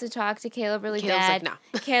 Sandy wants to talk to Caleb really Caleb's bad. like,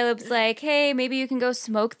 no. Caleb's like, hey, maybe you can go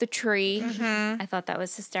smoke the tree. I thought that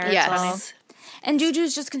was hysterical. Yes. And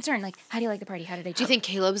Juju's just concerned, like, how do you like the party? How did I Do you think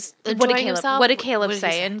Caleb's What enjoying did Caleb? himself? What did Caleb he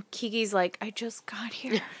say? And Kiki's like, I just got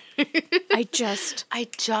here. I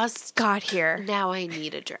just got here. now I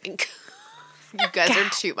need a drink. You guys are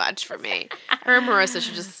too much for me. Her and Marissa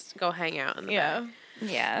should just go hang out in the Yeah.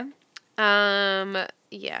 Yeah.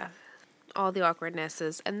 yeah. All the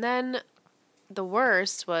awkwardnesses. And then the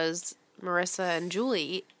worst was Marissa and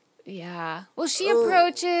Julie. Yeah. Well, she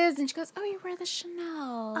approaches and she goes, oh, you wear the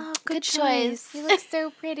Chanel. Oh, good choice. You look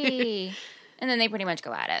so pretty. And then they pretty much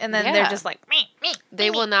go at it. And then Yeah. they're just like, me. They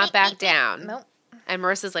will not back down. Nope. And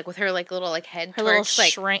Marissa's like with her like little like head Her little twerks,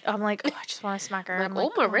 like, shrink. I'm like, oh, I just want to smack her. like, I'm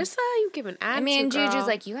oh like, Marissa, you give an attitude. I mean, Juju's girl.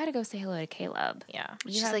 like, you got to go say hello to Caleb. Yeah.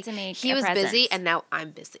 You She's have like, to make he a was presence. busy and now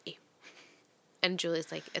I'm busy. And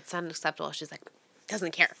Julie's like, it's unacceptable. She's like,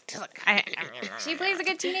 doesn't care. She plays a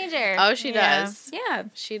good teenager. Oh, she Yeah. does. Yeah.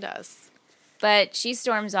 She does. But she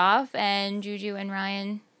storms off, and Juju and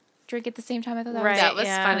Ryan drink at the same time. I thought that Right. was That was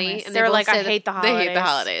yeah. funny. And They were both like, I say that hate the They hate the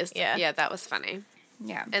holidays. holidays. Yeah. Yeah, that was funny.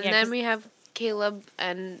 Yeah. And Yeah, then 'cause- we have Caleb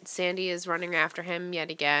and Sandy is running after him yet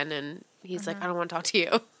again. And he's like, I don't want to talk to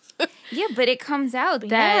you. Yeah, but it comes out that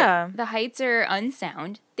Yeah. the heights are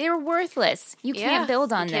unsound. They're worthless. You Yeah, can't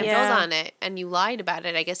build on you them. can't Yeah. build on it. And you lied about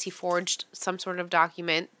it. I guess he forged some sort of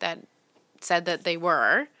document that said that they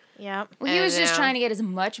were. Yep. Well, he was just know. trying to get as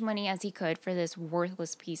much money as he could for this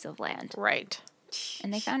worthless piece of land. Right.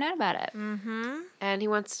 And they found out about it. And he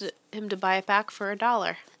wants him to buy it back for $1.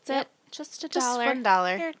 That's it. Just $1. Just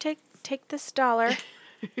 $1. Here, take this dollar.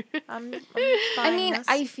 I'm I mean, this.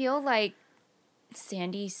 I feel like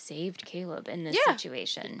Sandy saved Caleb in this Yeah.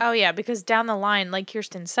 situation. Oh, yeah, because down the line, like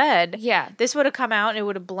Kirsten said, Yeah. this would have come out and it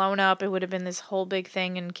would have blown up. It would have been this whole big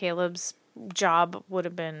thing, and Caleb's job would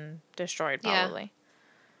have been destroyed, Yeah. probably.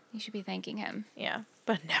 You should be thanking him. Yeah.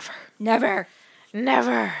 But never. Never.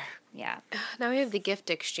 Never. Yeah. Now we have the gift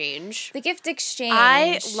exchange. The gift exchange.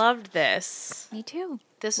 I loved this. Me too.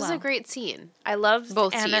 This was Wow. a great scene. I loved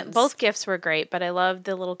Both Anna. scenes. Both gifts were great, but I loved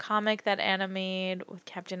the little comic that Anna made with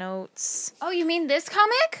Captain Oates. Oh, you mean this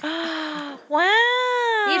comic? Wow.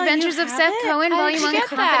 The Adventures you of have Seth it? Cohen, How did Volume you 1 get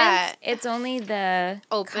Confidence. that? It's only the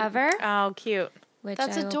Open. cover. Oh, cute. Which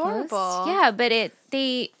That's I will adorable. post. Yeah, but I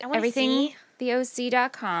wanna everything, see.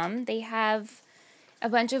 theoc.com, they have a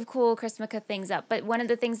bunch of cool Chrismukkah things up. But one of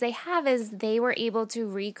the things they have is they were able to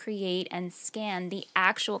recreate and scan the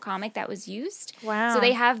actual comic that was used. Wow. So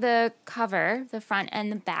they have the cover, the front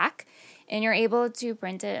and the back, and you're able to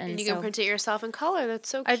print it. And you can print it yourself in color. That's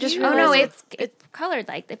so cute. I just Oh no, realized it's colored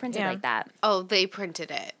like they printed Yeah. like that. Oh, they printed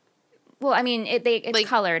it. Well, I mean, it's Like-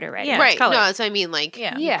 colored already. Yeah. right. it's colored. No, that's what I mean. Like,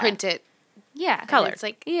 Yeah. you Yeah. print it. Yeah. and Colored. It's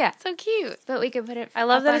like, Yeah. so cute. But we could put it I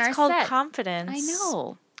love up that on it's our called set. Confidence. I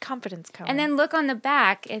know. Confidence Cone. And then look on the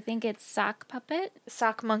back. I think it's Sock Puppet.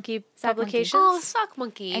 Sock Monkey Sock Monkey. Publications. Oh, sock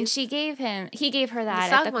monkey. And he gave her the that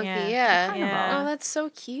sock at the monkey, yeah. yeah. carnival. Yeah. Oh, that's so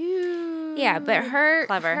cute. Yeah, but her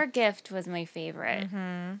Clever. gift was my favorite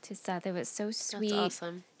to Seth. It was so sweet. That's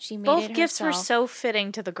awesome. She made Both it gifts were herself. so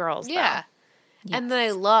fitting to the girls. Yeah. And then I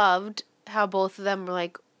loved how both of them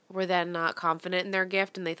were then not confident in their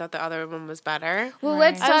gift and they thought the other one was better. Well, Right.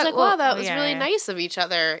 let's I talk. was like, wow, that was yeah, really yeah. nice of each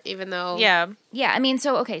other, even though. Though. Yeah. Yeah, I mean,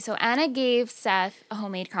 so Anna gave Seth a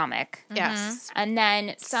homemade comic, Yes. and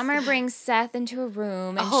then Summer brings Seth into a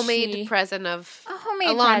room. A And homemade present of a homemade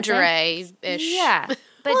a lingerie-ish. Yeah, but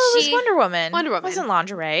Well, it was she Wonder Woman. Wonder Woman. It wasn't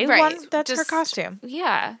lingerie. Right. That's her Just- costume.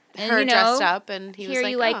 yeah, and Her you know, dressed up and he was here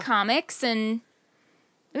like, you like oh. comics, and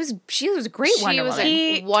she was a great She Wonder was Woman.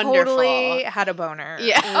 He Wonderful. totally had a boner.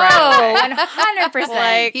 Yeah. Oh, 100%.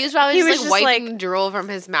 Like, He was probably He just was like just wiping like- drool from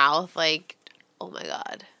his mouth, like, oh my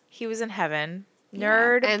god. He was in heaven.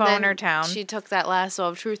 Nerd And boner then town. she took that lasso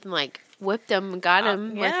of truth and like whipped him and got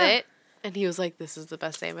him with yeah. it. And he was like, this is the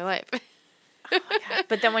best day of my life.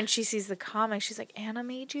 But then when she sees the comic, she's like, Anna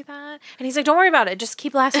made you that? And he's like, don't worry about it. Just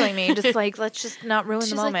keep lassoing me. Just like, let's just not ruin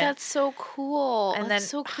She's the like, moment. that's so cool. And That's then-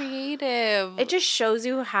 so creative. It just shows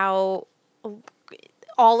you how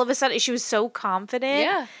all of a sudden she was so confident.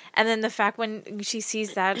 Yeah. And then the fact when she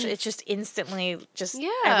sees that, it's just instantly just Yeah.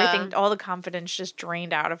 everything, all the confidence just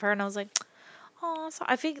drained out of her. And I was like, oh, so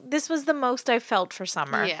I think this was the most I felt for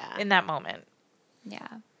Summer Yeah. in that moment. yeah,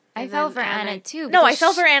 I And felt then for Anna- Anna too. No, I because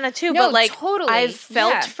felt for Anna too, No, but like totally. I've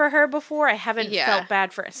felt Yeah. for her before. I haven't Yeah. felt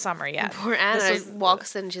bad for Summer yet. Poor Anna This was-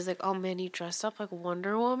 walks in. She's like, "Oh man, you dressed up like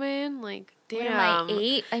Wonder Woman. Like, What damn, am I,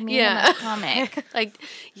 8? I made Yeah. him a comic. like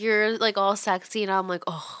you're like all sexy, and I'm like,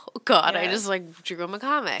 oh god, I Yeah. just like drew him a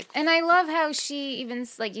comic. And I love how she even,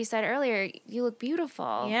 like you said earlier, you look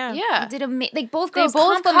beautiful. Yeah. Yeah, You did like both they girls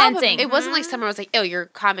both complimenting. It wasn't like Summer was like, "Oh, your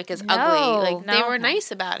comic is No, ugly." Like they no. were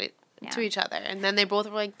nice about it to Yeah. each other, and then they both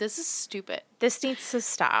were like, "This is stupid." This needs to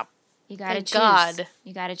stop. You gotta Thank choose. God.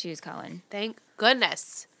 You gotta choose Cohen. Thank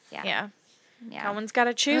goodness. Yeah. Yeah. Cohen's got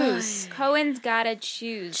to choose. Cohen's gotta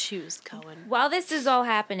choose. Choose Cohen. While this is all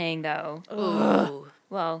happening, though, Ooh,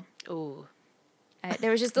 well, ooh.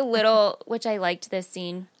 there was just a little, which I liked this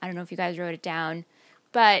scene. I don't know if you guys wrote it down,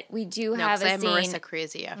 but we do No, have 'cause I a have scene. Marissa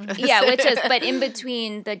crazy after this. Yeah, which is, but in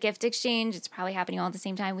between the gift exchange, it's probably happening all at the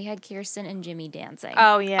same time. We had Kirsten and Jimmy dancing.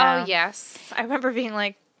 Oh, yeah. Oh yes. I remember being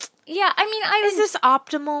like, Yeah, I mean, is this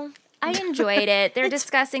optimal? I enjoyed it. They're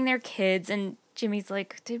discussing their kids, and Jimmy's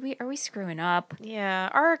like, are we screwing up? Yeah.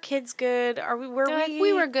 Are our kids good? Are we, were They're like, we?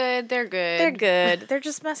 we were good. They're good. They're good. They're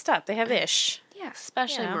just messed up. They have ish. Yeah,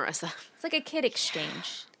 Especially Yeah. Marissa. it's like a kid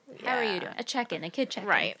exchange. How are you Yeah. doing? A check-in, a kid check-in.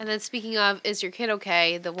 Right. And then speaking of, is your kid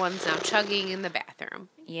okay? The one's now chugging in the bathroom.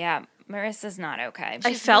 Yeah, Marissa's not okay. I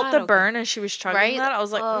She's felt not the okay. burn as she was chugging Right? that. I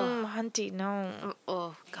was like, Ugh. Hunty, no.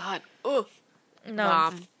 Oh God. Oh. No.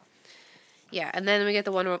 Mom. Yeah, and then we get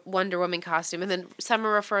the Wonder Woman costume, and then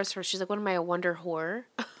Summer refers to her. She's like, "What am I, a Wonder whore?"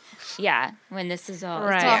 Yeah, when this is all,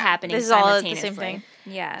 Right. it's all happening This is all at the simultaneously. same thing.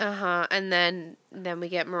 Yeah. And then we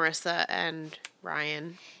get Marissa and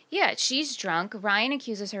Ryan. Yeah, she's drunk. Ryan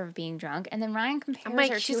accuses her of being drunk, and then Ryan compares I'm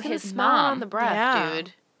like, her she's to gonna his smell mom. on the breath, Yeah.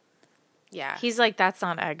 dude. Yeah. He's like, that's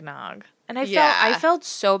not eggnog. And I Yeah. felt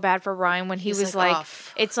so bad for Ryan when he He's was like, like,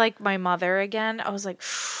 it's like my mother again. I was like,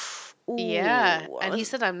 ooh. Yeah. And he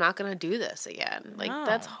said, I'm not going to do this again. Like, No.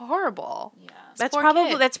 that's horrible. Yeah. That's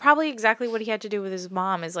probably exactly what he had to do with his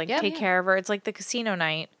mom is like Yep. take care of her. It's like the casino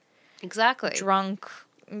night. Exactly. Drunk,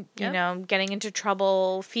 you know, getting into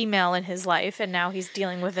trouble, female in his life, and now he's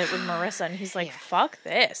dealing with it with Marissa, and he's like, "Fuck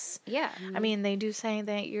this." Yeah. I mean, they do say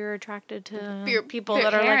that you're attracted to Your people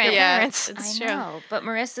that are like your Yeah. parents. It's I true. know, but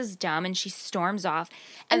Marissa's dumb and she storms off.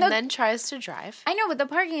 And the- then tries to drive. I know, but the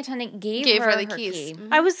parking attendant gave Gave her her the her keys. key. Mhm.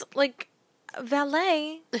 I was like,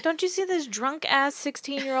 valet. Don't you see this drunk ass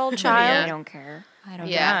 16-year-old I child? don't care. I don't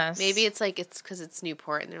Yeah. Yes. Maybe it's like it's because it's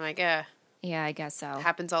Newport and they're like, Yeah, I guess so. it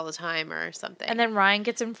happens all the time or something. And then Ryan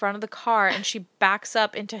gets in front of the car, and she backs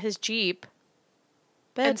up into his Jeep.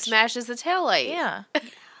 and Bitch. smashes the taillight. Yeah.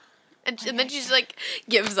 And then she just like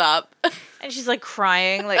gives up. And she's like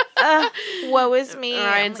crying, like, woe is me.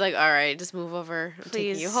 Ryan's like, all right, just move over. I'm taking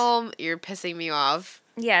you Please. home. You're pissing me off.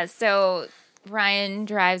 Yeah, so Ryan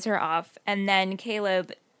drives her off, and then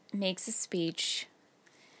Caleb makes a speech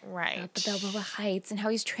Right. about the Balboa Heights and how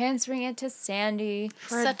he's transferring it to Sandy.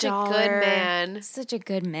 For Such a $1. good man. Such a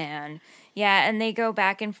good man. Yeah, and they go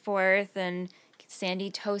back and forth, and Sandy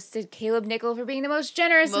toasted Caleb Nickel for being the most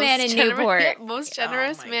generous man in Newport. Most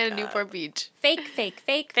generous my man in God. Newport Beach. Fake, fake,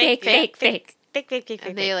 fake, fake, fake, fake. Fake.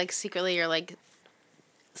 And they like secretly are like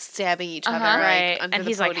stabbing each other Right. like, under And the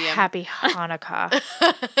he's podium. like, Happy Hanukkah.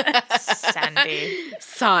 Sandy.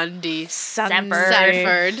 Sandy. Sanford.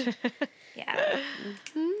 Sanford. Yeah.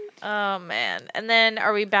 Oh, man. And then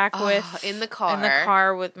are we back with... in the car. In the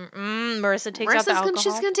car with... Marissa takes out the alcohol.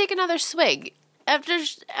 She's gonna take another swig. After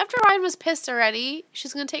Ryan was pissed already,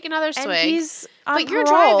 she's gonna take another swig. And he's on but you're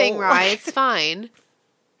parole. driving, Ryan. It's fine.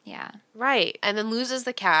 Yeah. Right. And then loses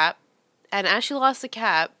the cap. And as she lost the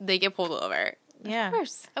cap, they get pulled over. Yeah. Of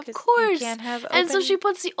course. Of 'Cause course. you can't have And so open- she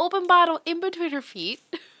puts the open bottle in between her feet.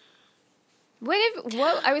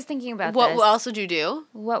 What I was thinking about What this. else would you do?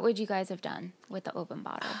 What would you guys have done with the open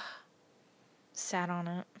bottle? Sat on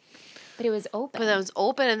it. But it was open. But then it was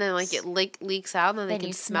open and then like it leaks out and then they Then can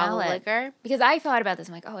you smell the smell it. liquor. Because I thought about this.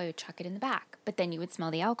 I'm like, oh, I would chuck it in the back. But then you would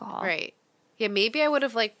smell the alcohol. Right. Yeah, maybe I would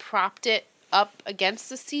have like propped it up against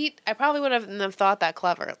the seat. I probably wouldn't have thought that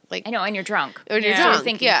clever. Like I know, and you're drunk. Or you're So drunk, you're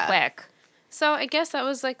thinking yeah. quick. So I guess that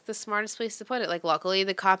was like the smartest place to put it. Like luckily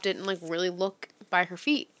the cop didn't like really look by her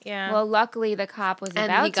feet. Yeah. Well, luckily the cop was And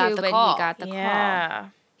about he got to, the but call. he got the call. yeah.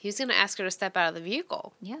 He was gonna ask her to step out of the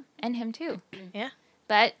vehicle. Yeah, and him too. Yeah.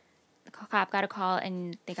 But the cop got a call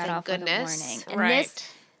and they got Thank off goodness. with a warning. And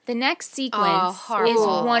Right. the next sequence is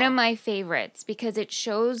horrible. one of my favorites because it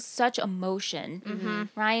shows such emotion. Mm-hmm.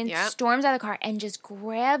 Ryan Yep. storms out of the car and just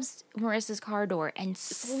grabs Marissa's car door and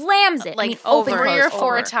slams it. Like I mean, open, over close, 3 or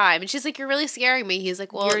 4 over. times. And she's like, you're really scaring me. He's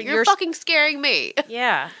like, well, you're you're- fucking scaring me.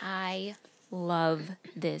 Yeah. I love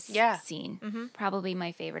this Yeah. scene. Mm-hmm. Probably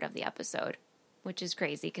my favorite of the episode, which is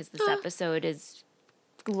crazy because this episode is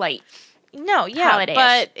light. No, yeah. Holiday-ish.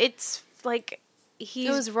 But it's like...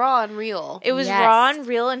 It was raw and real. It was Yes. raw and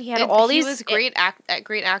real, and he had And all he these... was great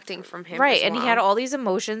great acting from him. Right, as and he well. had all these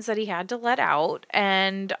emotions that he had to let out.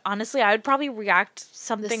 And honestly, I would probably react the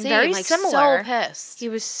something same, very like, similar. So pissed. He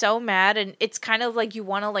was so mad, and it's kind of like you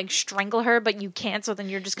want to like strangle her, but you can't. So then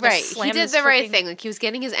you're just gonna Right, slam he did this the right freaking- thing. Like he was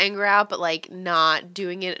getting his anger out, but like not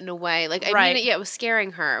doing it in a way. Like I Right. mean, yeah, it was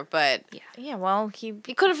scaring her, but Yeah, well, he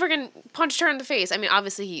he could have freaking punched her in the face. I mean,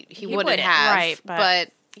 obviously he wouldn't wouldn't, have, right,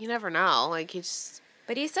 But you never know. Like he just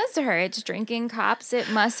But he says to her, it's drinking cops, it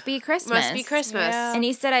must be Christmas. must be Christmas. Yeah. And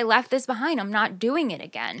he said, I left this behind. I'm not doing it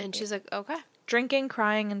again. And she's like, okay. drinking,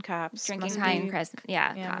 crying, and cops. Drinking Must high be- and Christmas.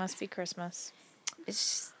 Yeah, Yeah, cops. must be Christmas.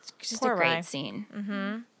 It's just Poor a great Ryan. scene.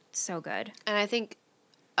 Mm-hmm. So good. And I think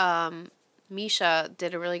Misha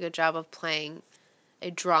did a really good job of playing a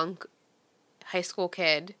drunk high school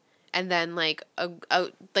kid, and then like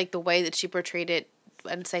like the way that she portrayed it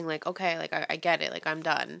and saying like, okay, like I get it, like I'm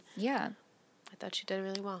done. Yeah. I thought she did it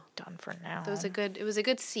really well. Done for now. It was a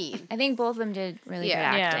good scene. I think both of them did really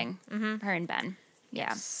Yeah. good Yeah. acting. Her and Ben.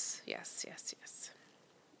 Yeah. Yes.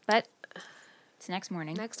 But it's next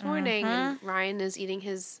morning. Next morning, and Ryan is eating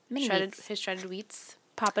his Mini shredded wheats. wheats,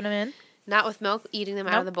 Popping them in. not with milk, eating them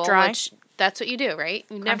out of Nope, the bowl. dry. Which that's what you do, right?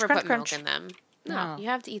 You never crunch, put crunch. milk in them. No. No, you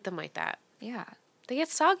have to eat them like that. Yeah. They get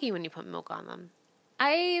soggy when you put milk on them.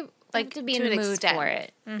 I like to be in to the an mood extent. for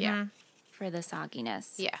it, Yeah, for the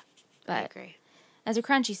sogginess. yeah. I But agree. as a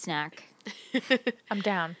crunchy snack, I'm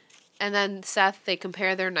down. And then Seth, they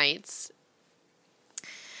compare their nights.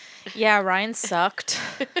 Yeah, Ryan sucked.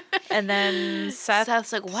 And then Seth.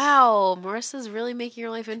 Seth's like, "Wow, Marissa's really making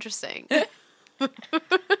your life interesting."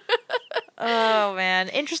 Oh man,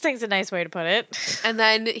 interesting's a nice way to put it. And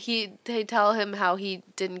then they tell him how he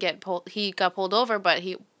didn't get pulled. He got pulled over, but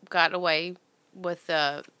he got away with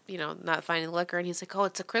not finding the liquor. And he's like, "Oh,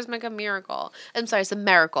 it's a Chrismukkah miracle." I'm sorry, it's a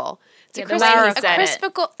miracle. It's Yeah, a the way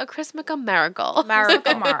he Chrismukkah miracle.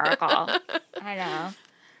 Miracle. I know.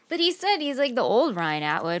 But he said he's like the old Ryan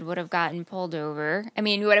Atwood would have gotten pulled over. I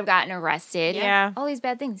mean, would have gotten arrested. Yeah. All these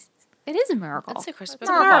bad things. It is a miracle. It's a Chrismukkah It's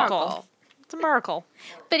a miracle. It's a miracle.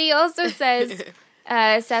 But he also says,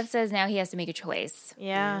 Seth says now he has to make a choice.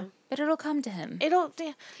 Yeah. But it'll come to him. It'll.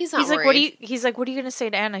 Yeah. He's not He's like, worried. what are you gonna say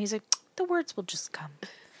to Anna? He's like, the words will just come.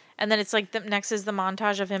 And then it's like next is the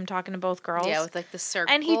montage of him talking to both girls. Yeah, with like the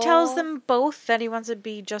circle. And he tells them both that he wants to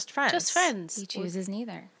be just friends. just friends. He chooses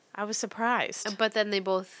neither. I was surprised. But then they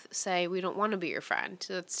both say, "We don't want to be your friend.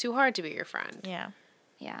 So it's too hard to be your friend." Yeah.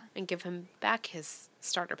 Yeah. And give him back his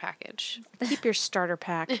starter package. Keep your starter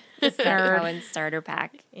pack. Seth Nerd. Cohen starter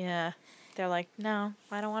pack. Yeah. They're like, no,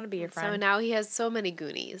 I don't want to be your So friend. now he has so many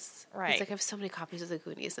Goonies. Right. He's like, I have so many copies of the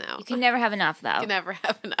Goonies now. You can never have enough, though. You can never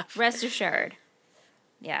have enough. Rest assured.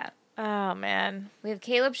 Yeah. Oh man. We have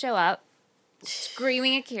Caleb show up,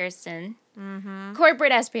 screaming at Kirsten. Mm-hmm.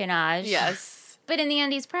 Corporate espionage. Yes. But in the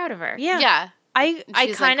end, he's proud of her. Yeah. Yeah. I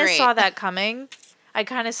She's kind of like, saw great. that coming. I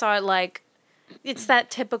kind of saw it like it's that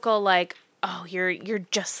typical like, oh, you're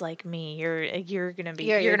just like me. You're gonna be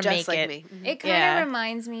you're gonna just make like it. me. It kind Yeah. of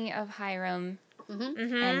reminds me of Hiram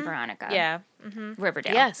and Veronica. Yeah.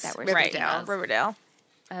 Riverdale. Yes, That we're Riverdale. speaking of. Riverdale.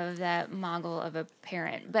 Of that mogul of a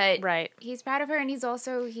parent. But Right. he's proud of her, and he's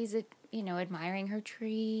admiring her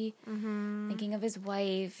tree, thinking of his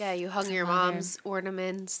wife. Yeah, you hung your mother. mom's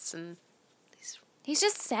ornaments and He's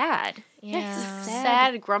just sad. Yeah. He's a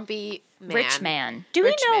sad, grumpy man. rich man. Do we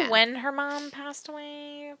Rich know man. when her mom passed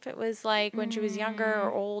away? If it was like when she was younger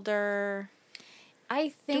or older? I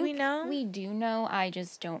think we know? we do know. I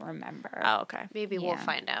just don't remember. Oh, okay. Maybe we'll Yeah.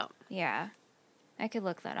 find out. Yeah. I could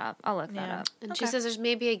look that up. I'll look that Yeah. up. And she Okay. says there's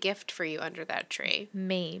maybe a gift for you under that tree.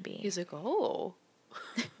 Maybe. He's like, oh.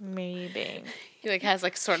 Maybe. He like has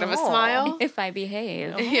like sort of a Oh. smile. If I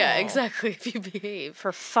behave. Yeah, exactly. If you behave.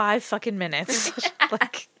 For 5 fucking minutes.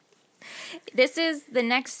 Like, The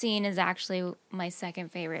next scene is actually my second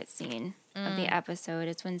favorite scene of the episode.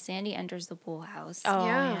 It's when Sandy enters the pool house. oh,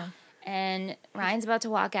 Yeah. yeah. And Ryan's about to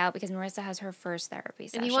walk out because Marissa has her first therapy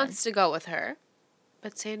session. And he wants to go with her.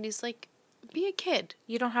 But Sandy's like, be a kid.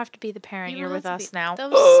 You don't have to be the parent. You You're don't with have to us be- now. That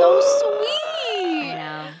was so I sweet.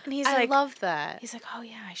 know. And he's I like, love that. he's like, oh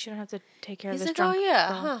yeah, I shouldn't have to take care He's of this like, drunk oh yeah,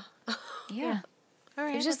 girl." huh? Yeah. All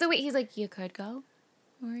right. It's just the way he's like, you could go,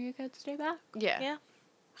 or you could stay back. Yeah. Yeah.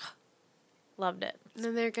 Loved it. And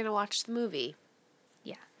then they're gonna watch the movie.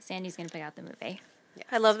 Yeah. Sandy's going to pick out the movie. Yes.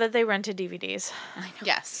 I love that they rented DVDs.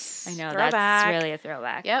 Yes. I know, Throwback. that's really a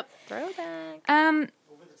throwback. Yep. Throwback.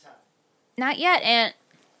 Not yet, Aunt.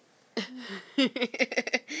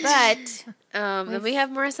 But Then we have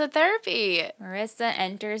Marissa therapy. Marissa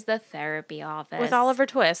enters the therapy office. With Oliver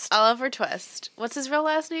Twist. Oliver Twist. What's his real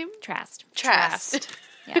last name? Trask. Trask.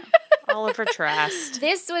 Yeah. Oliver Trask.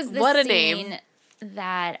 This was the What a scene name.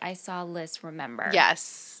 that I saw Liz remember.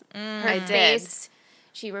 Yes. Her I did. face,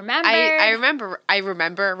 she remembered. I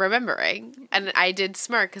remember remembering. And I did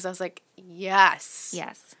smirk because I was like, yes.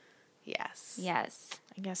 Yes. Yes. Yes.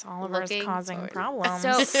 I guess Oliver is Looking causing forward. problems.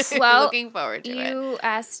 So, well, Looking forward to it. you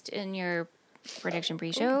asked in your prediction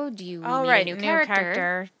pre-show, do you oh, need right. a new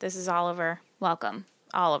character? This is Oliver. Welcome.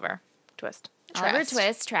 Oliver Twist. Oliver Trask.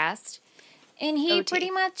 Twist, Trask. And he OT.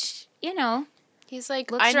 pretty much, He's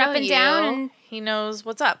like, looks I her know up and you. down and He knows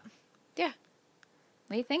what's up. Yeah.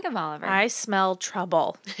 what do you think of Oliver? I smell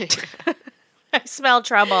trouble. I smell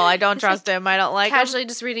trouble. I don't trust him. I don't like him. Casually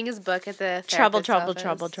just reading his book at the Trouble, therapist's trouble, office.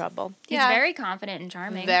 trouble, trouble. He's Yeah. very confident and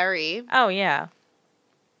charming. Very. Oh, yeah.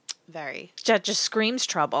 Very. That just screams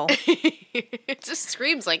trouble. It just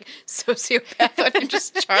screams like sociopath when you're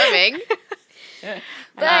just charming.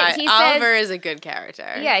 But he Oliver says, is a good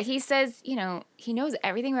character. yeah, he says, he knows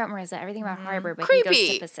everything about Marissa, everything about Harbor, but he goes to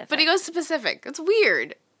Creepy. Pacific. But he goes to Pacific. It's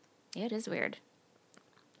weird. Yeah, it is weird.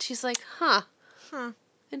 She's like, huh.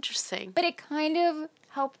 Interesting. But it kind of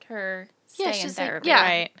helped her stay in she's like, therapy. yeah.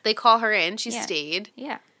 Right. They call her in. She Yeah. stayed.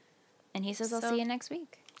 Yeah. And he says, I'll So- see you next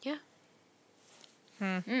week. Yeah.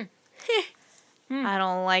 I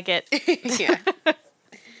don't like it. Yeah.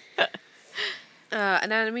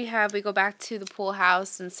 And then we go back to the pool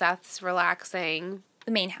house and Seth's relaxing.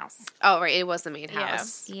 The main house. Oh, right. It was the main Yeah.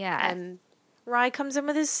 house. Yeah. And Rye comes in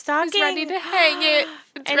with his stocking. he's ready to hang it.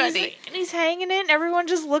 It's and ready. he's hanging it, and everyone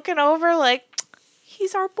just looking over like,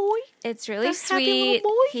 he's our boy. It's really This happy little sweet. boy.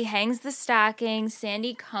 He hangs the stocking.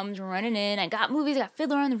 Sandy comes running in. I got movies. I got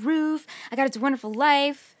Fiddler on the Roof. I got It's a Wonderful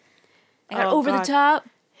Life. I got Oh, over God. the top.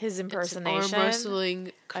 His Arm impersonation. wrestling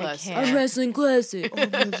I classic. can't. Wrestling classic.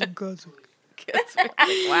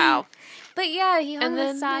 Wow. But yeah, he hung And the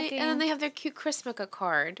then, stocking. and then they have their cute Chrismukkah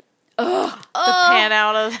card. The pan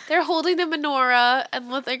out of. They're holding the menorah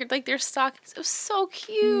and with their stockings. It was so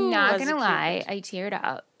cute. Not was gonna a cute lie, I teared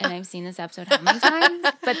up, and I've seen this episode how many times?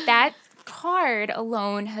 But that card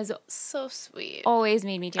alone has So sweet. always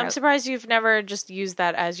made me tear I'm up. surprised you've never just used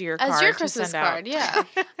that as your card. As your to Christmas send out. card, yeah.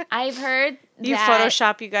 I've heard You that.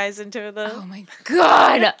 Photoshop you guys into the. Oh my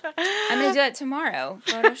god! I'm gonna do that tomorrow.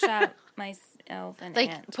 Photoshop myself and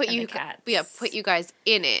Like Aunt put and you, the cats. put you guys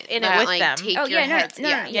in it, In it not, with like, them. Take Oh your yeah, no, heads. no,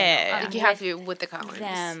 yeah, yeah. Like you have to with the colors.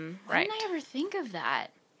 them. Why Right. didn't I ever think of that?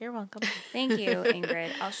 You're welcome. Thank you,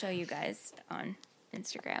 Ingrid. I'll show you guys on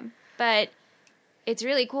Instagram. But it's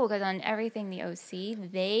really cool because on everything the OC,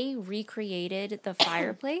 they recreated the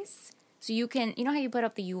fireplace. So you know how you put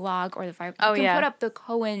up the U-log or the fireplace? Oh, you can yeah. put up the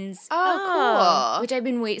Cohen's, Oh, cool. which I've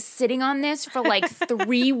been sitting on this for like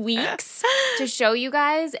 3 weeks to show you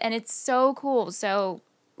guys, and it's so cool. So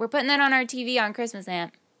we're putting that on our TV on Christmas,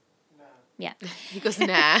 Aunt. Yeah. He goes,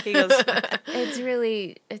 nah. He goes. It's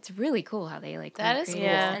really cool how they like That is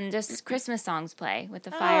recreated cool. it. And just Christmas songs play with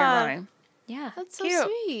the fire going. Yeah. That's so Cute.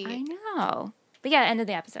 sweet. I know. But yeah, end of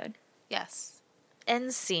the episode. Yes.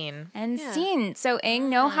 End scene. And Yeah. scene. So Ing,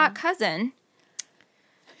 no hot cousin.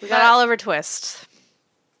 We got Oliver Twist.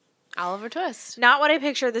 Oliver Twist. Not what I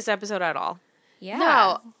pictured this episode at all.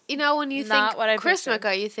 Yeah. No, when you Not think what I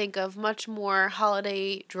Chrismukkah, you think of much more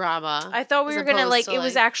holiday drama. I thought we as were gonna opposed to, it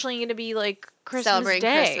was actually gonna be like Christmas celebrating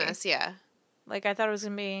Day. Christmas. Yeah, Like I thought it was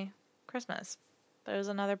gonna be Christmas, but it was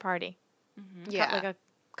another party. yeah. Like a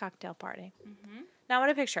cocktail party. Not what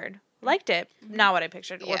I pictured. Liked it. Not what I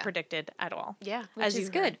pictured or Yeah. predicted at all. yeah, Which as is you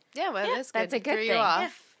heard. good. yeah. Well, that's good. That's a good Threw thing. You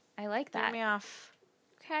off. Yeah. I like Threw that. me off.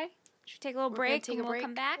 Okay. Should we take a little We're break gonna take and a we'll break.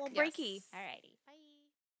 come back? Little breaky. Alrighty.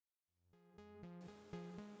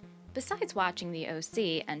 Besides watching the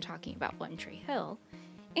OC and talking about One Tree Hill,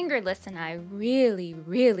 Ingrid Liss and I really,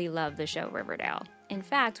 really love the show Riverdale. In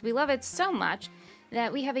fact, we love it so much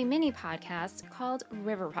that we have a mini podcast called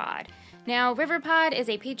RiverPod. Now, RiverPod is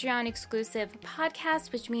a Patreon exclusive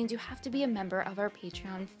podcast, which means you have to be a member of our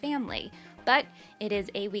Patreon family. But it is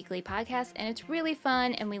a weekly podcast, and it's really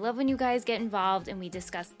fun, and we love when you guys get involved, and we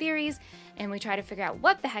discuss theories, and we try to figure out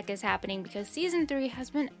what the heck is happening, because Season 3 has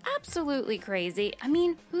been absolutely crazy. I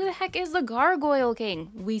mean, who the heck is the Gargoyle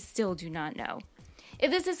King? We still do not know. If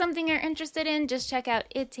this is something you're interested in, just check out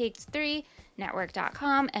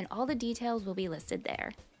It3network.com, and all the details will be listed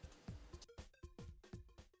there.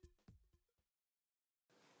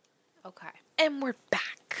 Okay. And we're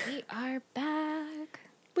back. We are back.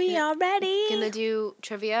 We are ready. Gonna do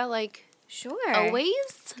trivia like Sure.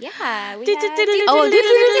 always. Yeah. We Oh,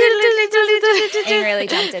 Ing really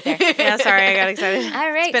jumped it there. Yeah, sorry, I got excited.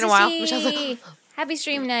 All right, It's been a while. Gigi. Happy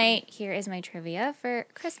stream night. Here is my trivia for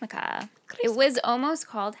Chrismukkah. It was almost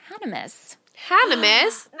called Hanimus.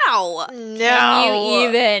 Hanimus? No. No. You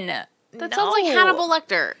even. That sounds like Hannibal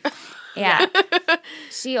Lecter. Yeah.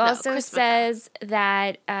 She also Chrismukkah. says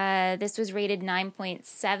that this was rated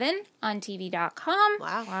 9.7 on TV.com.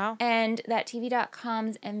 Wow. Wow. And that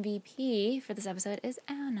TV.com's MVP for this episode is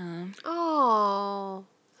Anna. Oh,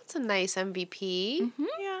 that's a nice MVP.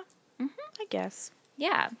 Yeah. I guess.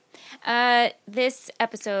 Yeah. This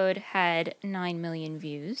episode had 9 million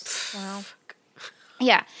views. Wow.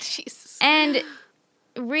 Yeah. Jesus. And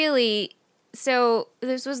really, so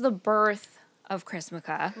this was the birth of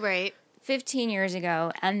Chrismukkah Right. 15 years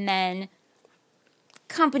ago, and then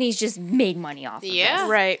companies just made money off of Yeah. this.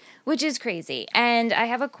 Right. Which is crazy. And I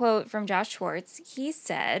have a quote from Josh Schwartz. He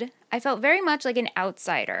said, "I felt very much like an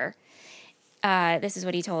outsider." This is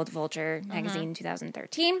what he told Vulture magazine in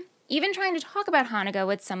 2013. Even trying to talk about Hanukkah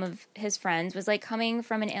with some of his friends was like coming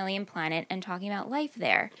from an alien planet and talking about life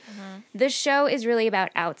there. The show is really about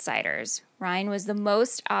outsiders. Ryan was the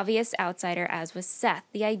most obvious outsider, as was Seth.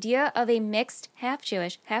 The idea of a mixed,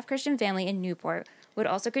 half-Jewish, half-Christian family in Newport would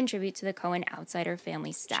also contribute to the Cohen outsider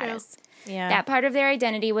family status. Yeah. That part of their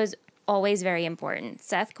identity was always very important.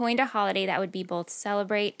 Seth coined a holiday that would be both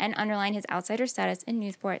celebrate and underline his outsider status in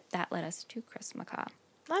Newport. That led us to Chrismukkah.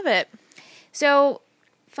 Love it. So,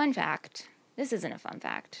 fun fact. This isn't a fun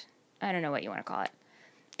fact. I don't know what you want to call it.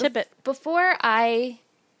 Tidbit.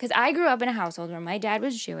 Because I grew up in a household where my dad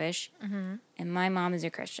was Jewish and my mom is a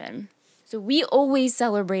Christian. So we always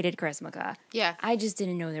celebrated Chrismukkah. Yeah. I just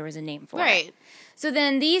didn't know there was a name for it. Right. So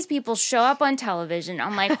then these people show up on television.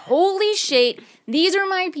 I'm like, holy shit, these are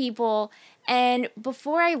my people. And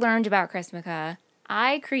before I learned about Chrismukkah,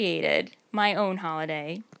 I created my own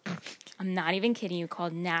holiday. I'm not even kidding you,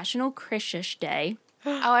 called National Krishish Day.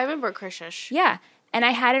 Oh, I remember Chrismukkah. Yeah. And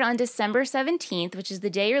I had it on December 17th, which is the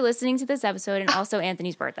day you're listening to this episode, and also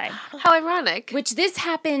Anthony's birthday. How ironic. Which this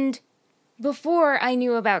happened before I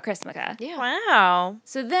knew about Chrismukkah. Yeah. Wow.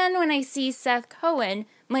 So then when I see Seth Cohen,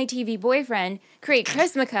 my TV boyfriend, create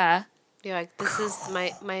Chrismukkah, You're like, this is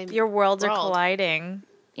my Your worlds are world. colliding.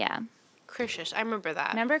 yeah. Chrismukkah. I remember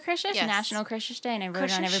that. Remember Chrismukkah? Yes. National Chrismukkah Day, and I wrote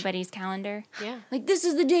it on Chrismukkah. everybody's calendar. Yeah. Like, this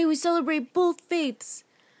is the day we celebrate both faiths.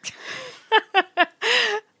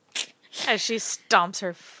 As she stomps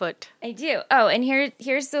her foot. I do. Oh, and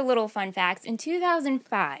here's the little fun facts. In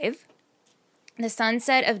 2005, the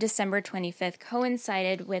sunset of December 25th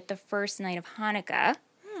coincided with the first night of Hanukkah,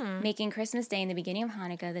 making Christmas Day and the beginning of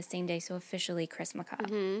Hanukkah the same day, so officially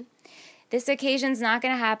Chrismukkah. This occasion's not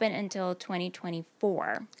going to happen until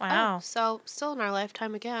 2024. Wow. Oh, so still in our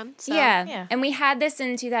lifetime again. So. Yeah. And we had this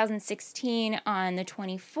in 2016 on the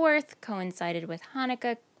 24th, coincided with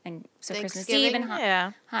Hanukkah, and so Christmas Eve and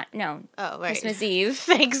Yeah. Oh, right. Christmas Eve.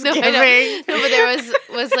 No, Thanksgiving. I know. No, but there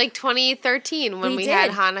was like 2013 when We we had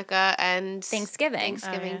did. Hanukkah and Thanksgiving.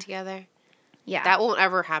 yeah. together. Yeah. That won't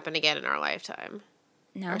ever happen again in our lifetime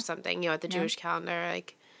no. or something. At the Jewish calendar,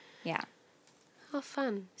 like, Yeah. oh,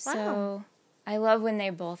 fun. So I love when they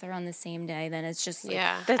both are on the same day. Then it's just like,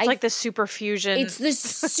 Yeah. That's like the super fusion. it's the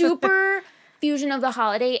super fusion of the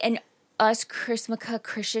holiday, and us Chrismukkah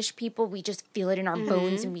Christish people, we just feel it in our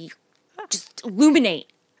bones, and we just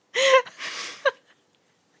illuminate.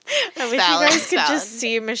 I wish Salad, you guys could salad. just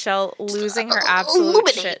see Michelle losing her absolute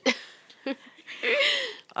shit.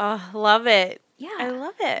 Oh, love it. Yeah, I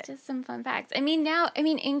love it. Just some fun facts.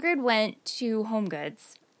 Ingrid went to Home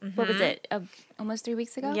Goods. What was it? Almost 3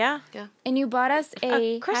 weeks ago. Yeah. And you bought us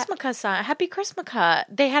a Chrismukkah sign. Happy Chrismukkah.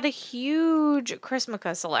 They had a huge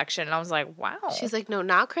Chrismukkah selection. And I was like, wow. She's like, no,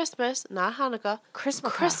 not Christmas, not Hanukkah.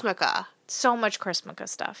 Chrismukkah. Chrismukkah. So much Chrismukkah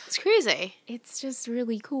stuff. It's crazy. It's just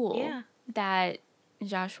really cool. Yeah. That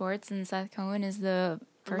Josh Schwartz and Seth Cohen is the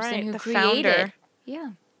person Right, who the created. founder.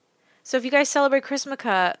 Yeah. So if you guys celebrate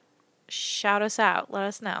Chrismukkah, shout us out. Let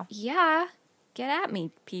us know. Yeah. Get at me,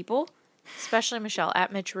 people. Especially Michelle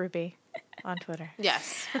at Mitch Ruby on Twitter.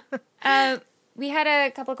 Yes. We had a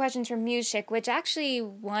couple of questions from Music, which actually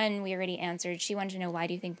one we already answered. She wanted to know, why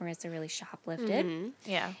do you think Marissa really shoplifted?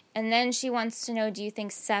 Yeah. And then she wants to know, do you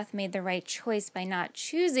think Seth made the right choice by not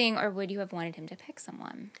choosing, or would you have wanted him to pick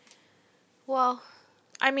someone? Well,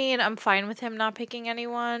 I mean, I'm fine with him not picking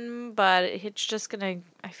anyone, but it's just gonna.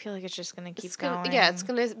 I feel like it's just gonna keep going. Yeah, it's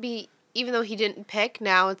gonna be. Even though he didn't pick,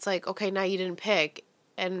 now it's like, okay, now you didn't pick,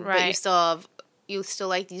 and but Right. you still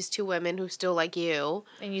like these two women who still like you.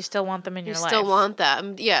 and you still want them in You your life. still want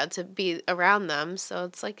them, yeah, to be around them. So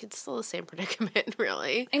it's like it's still the same predicament,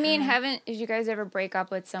 really. I mean, did you guys ever break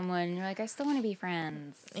up with someone and you're like, I still want to be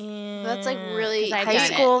friends? That's like really 'Cause I've high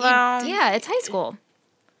done it. school, though. Yeah, it's high school.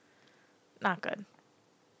 Not good.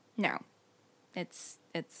 No. It's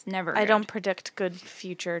never I good. don't predict good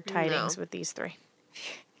future tidings No. with these three.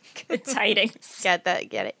 Good tidings. Get that?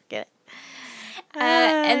 Get it? Get it?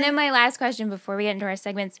 And then my last question before we get into our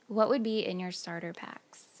segments, what would be in your starter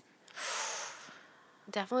packs?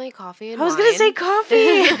 Definitely coffee and I was wine. gonna say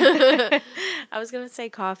coffee. I was gonna say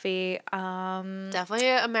coffee. Definitely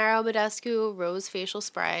a Maro Badescu rose facial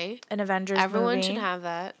spray. An Avengers Everyone movie. should have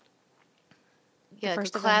that. Yeah, like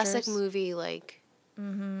first a classic Avengers. movie, like I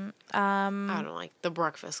don't know, like The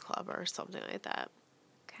Breakfast Club or something like that.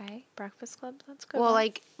 Okay. Breakfast Club. That's good. Well, one.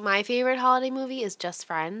 like my favorite holiday movie is Just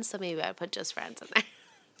Friends, so maybe I put Just Friends in there.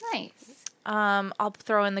 Nice. I'll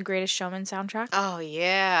throw in the Greatest Showman soundtrack. Oh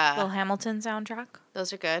yeah, Will Hamilton soundtrack.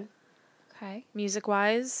 those are good. Okay. Music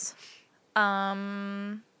wise, I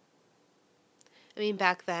mean,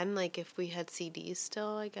 back then, like if we had CDs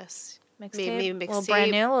still, I guess mixtape. maybe Little mixtape.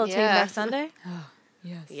 brand new. Little Take Yeah. Back Sunday.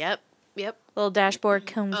 Yep. Little Dashboard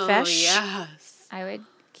Confesh. Oh yes. I would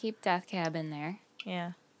keep Death Cab in there.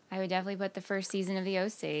 Yeah. I would definitely put the first season of the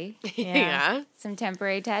OC. Yeah. Some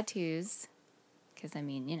temporary tattoos. Because, I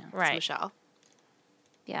mean, you know. Right. Michelle.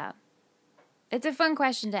 Yeah. It's a fun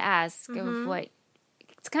question to ask of what...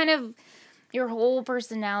 It's kind of your whole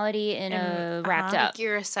personality in a wrapped up. Like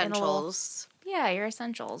your essentials, Yeah, your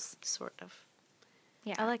essentials. sort of.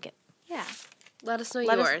 Yeah. I like it. Yeah. Let us know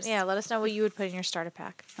Let yours. us, let us know what you would put in your starter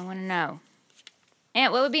pack. I want to know.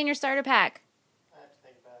 Aunt, what would be in your starter pack?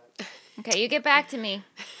 Okay, you get back to me.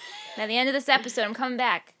 By the end of this episode, I'm coming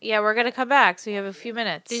back. Yeah, we're gonna come back, so you have a few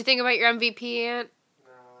minutes. Did you think about your MVP, Aunt?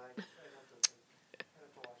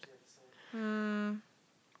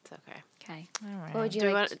 It's okay. Okay. All right. What would you Do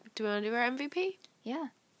we like? want to do our MVP? Yeah.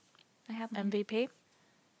 I have one. MVP.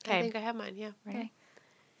 I Okay. think I have mine. Yeah. Okay.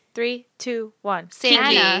 3, 2, 1. Sankey.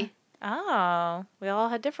 Anna. Oh, we all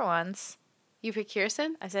had different ones. You picked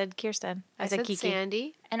Kirsten? I said Kirsten. I said said Kiki.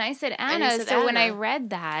 Sandy. And I said And you Anna, said so when I Anna. read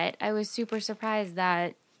that, I was super surprised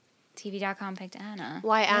that TV.com picked Anna.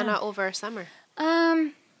 Why Anna over Summer?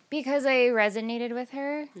 Because I resonated with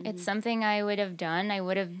her. Mm-hmm. It's something I would have done.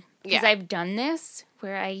 Because Yeah. I've done this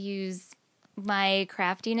where I use my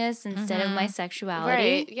craftiness instead of my sexuality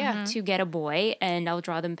Right, yeah. to get a boy, and I'll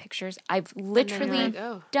draw them pictures. I've literally like,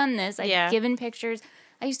 oh. done this. I've Yeah. given pictures.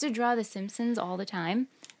 I used to draw The Simpsons all the time.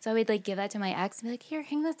 So I would like give that to my ex and be like, here,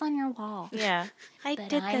 hang this on your wall. Yeah. I But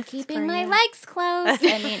did I'm this keeping for my you. legs closed.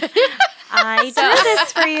 I mean, I did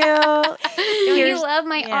this for you. do you Here's- love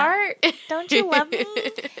my yeah. art? Don't you love me?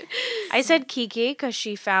 I said Kiki because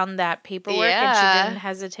she found that paperwork and she Yeah. didn't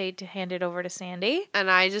hesitate to hand it over to Sandy. And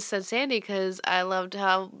I just said Sandy because I loved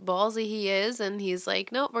how ballsy he is. And he's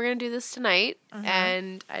like, nope, we're going to do this tonight.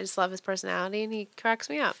 And I just love his personality and he cracks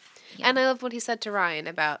me up. Yeah. And I love what he said to Ryan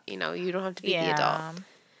about, you don't have to be the adult.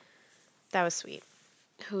 That was sweet.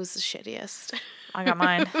 Who's the shittiest? I got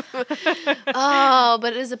mine. Oh,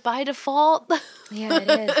 but is it by default? Yeah, it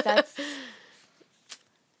is. That's,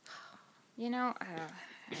 all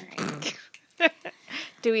right.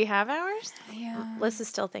 Do we have ours? Yeah. Liz is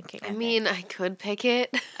still thinking. I mean, I could pick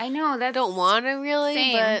it. I know. That's, Don't want to really,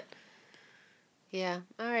 Same. but yeah.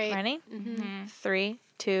 All right. Ready? 3,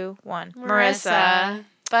 2, 1. Marissa.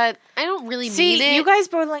 But I don't really See, mean it. you guys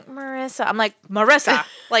both like Marissa. I'm like, Marissa.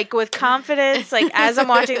 Like, with confidence. Like, as I'm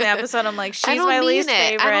watching the episode, I'm like, I she's don't my mean least it.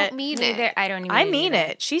 favorite. I don't mean Neither, it. I don't even. I mean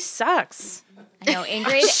it. She sucks. I know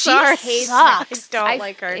Ingrid. Sorry, hates sucks. me. I don't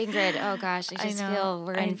like her. Ingrid. Oh gosh, I just know. feel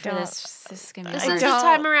we're I in for don't- this. This is gonna be. This hard. is the don't-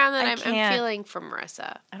 time around that I I'm can't. feeling for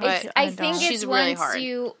Marissa. don't- But I I think don't. it's She's really once hard.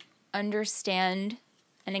 you understand,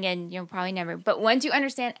 and again, you'll probably never. But once you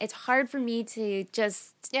understand, it's hard for me to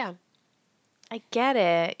just. yeah. I get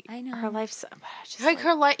it. I know. Her life's just Like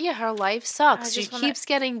her life, her life sucks. I She just wanna- keeps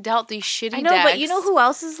getting dealt these shitty I know, decks. but you know who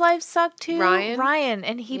else's life sucked too? Ryan?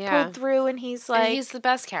 and he Yeah. pulled through, and he's And like, he's the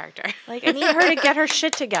best character. like, I need her to get her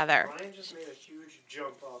shit together. Ryan just made a huge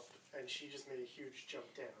jump up, and she just made a huge jump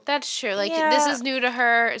down. That's true. Like Yeah. this is new to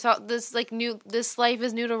her. So this this life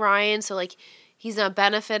is new to Ryan. So like he's not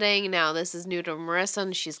benefiting now. This is new to Marissa,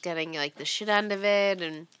 and she's getting like the shit end of it,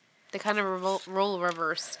 and they kind of role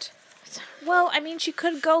reversed. Well, I mean, she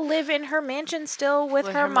could go live in her mansion still with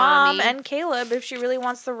With her her mom mommy. and Caleb if she really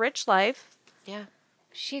wants the rich life. Yeah,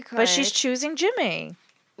 She could. But she's choosing Jimmy.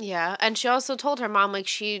 yeah. And she also told her mom like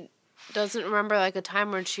she doesn't remember like a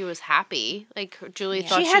time when she was happy. Like Julie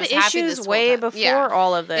thought She she had was happy issues this way whole time. before Yeah.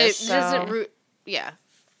 all of It this. so- doesn't root. Yeah,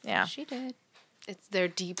 Yeah. She did. it's their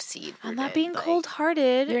deep seed. I'm not rooted, being like-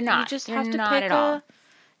 cold-hearted. You're not. You just You're have to not pick at all.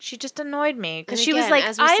 She just annoyed me And because she was again, like,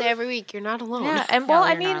 as we "I'm." say every week, you're not alone. Yeah, and No, well,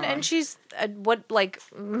 I you're mean, not alone. and she's what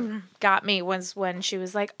got me was when she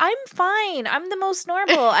was like, "I'm fine. I'm the most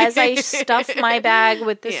normal." As I stuff my bag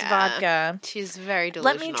with this Yeah. vodka. She's very Let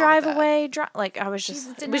delusional. me drive with that. away. Like I was just,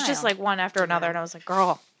 She's it was just denial. like one after another, and I was like,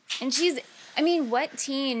 "Girl, And she's. I mean, what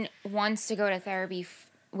teen wants to go to therapy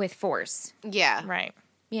with force? Yeah. right."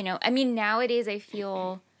 I mean, nowadays I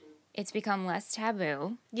feel it's become less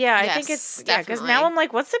taboo. Yeah, I Yes, think it's because definitely. now I'm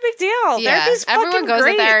like, "What's the big deal? Yeah, Therapy's everyone fucking goes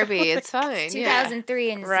great." to therapy. It's fine. It's yeah.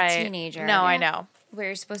 2003 and it's Right? a teenager. No, I know. Where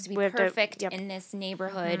you're supposed to be We have to- perfect yep. in this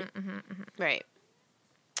neighborhood. Right.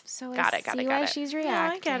 So Got I it, got see it, why got it. she's Yeah, I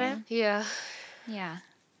reacting. get it. Yeah. Yeah.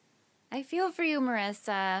 I feel for you,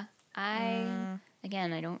 Marissa.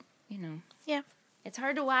 Again, I don't, Yeah. It's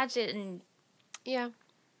hard to watch it, Yeah.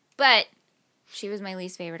 but she was my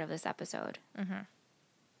least favorite of this episode.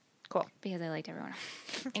 Cool. Because I liked everyone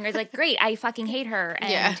else. Ingrid's like, great, I fucking hate her, and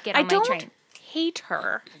Yeah. get on I my don't train. hate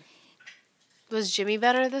her. Was Jimmy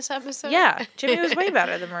better this episode? Yeah, Jimmy was way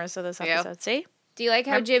better than Marissa this Yeah. episode. See, Do you like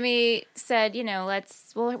how Jimmy said,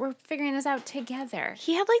 we're figuring this out together?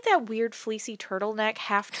 he had like that weird fleecy turtleneck,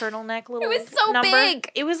 half turtleneck little. was so number. big.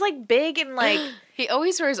 It was like big and like. He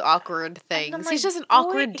always wears awkward I'm things. like, He's just an boy,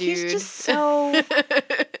 awkward dude. He's just so.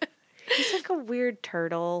 He's like a weird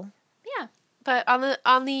turtle. Yeah. But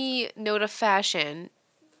on the note of fashion,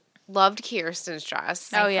 loved Kirsten's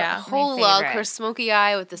dress. Oh, yeah. Her whole My look, favorite. her smoky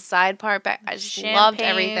eye with the side part back. I just Champagne loved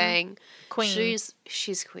everything. queen.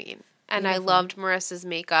 She's queen. And I loved Marissa's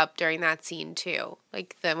makeup during that scene too.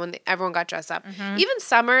 Like when everyone got dressed up. Even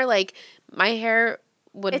Summer, like my hair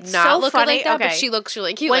would It's not so look funny. like that, but Okay. she looks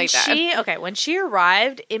really cute When like that. when she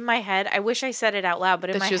arrived in my head, I wish I said it out loud, but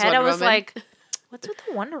in That my she was head I Wonder was Woman? like, "What's with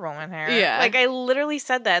the Wonder Woman hair?" Yeah. like I literally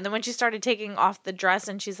said that, and then when she started taking off the dress,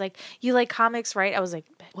 and she's like, "You like comics, right?" I was like,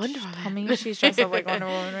 "Bitch, Wonder Woman. tell me she's dressed up like Wonder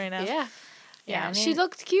Woman right now." Yeah. Yeah, I she mean-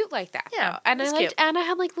 looked cute like that. Yeah, though. And I it's liked cute. Anna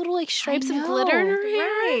had like little like stripes of know, glitter in her hair.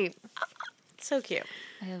 Right. So cute.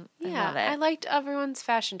 I Yeah, love it. I liked everyone's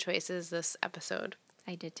fashion choices this episode.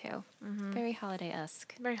 I did too. Very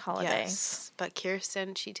holiday-esque. Very holiday. Yes, but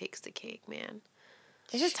Kirsten, she takes the cake, man.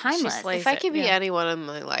 It's just timeless. slays If I it, could be yeah. anyone in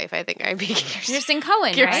my life, I think I'd be Kirsten. Kirsten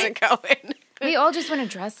Cohen, right? Cohen. We all just want to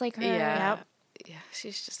dress like her. Yeah. Yep. Yeah,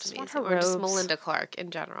 she's just want amazing. her Or just robes. Melinda Clark in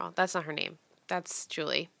general. That's not her name. That's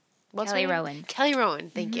Julie. What's Kelly her name? Rowan. Kelly Rowan.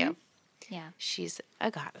 Thank you. Yeah. She's a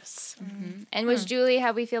goddess. And was Julie,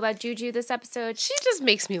 how we feel about Juju this episode? She just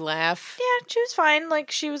makes me laugh. Yeah, she was fine.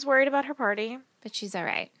 Like, she was worried about her party. But she's all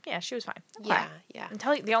right. Yeah, she was fine. Yeah, yeah. And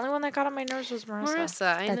tell you, the only one that got on my nerves was Marissa.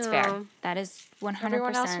 Marissa, I That's know. fair. That is 100%.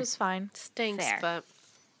 Everyone else was fine. Stinks, Fair. but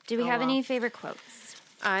Do we Oh, have well. any favorite quotes?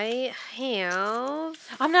 I have.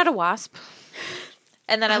 I'm not a wasp.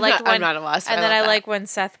 And then I I'm liked not- when I'm not a wasp. And I then love I that. like when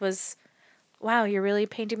Seth was, "Wow, you're really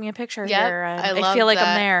painting me a picture Yep, here. I I love feel like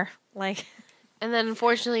that. I'm there." Like, And then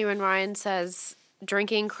unfortunately, when Ryan says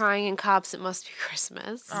drinking, crying, and cops, it must be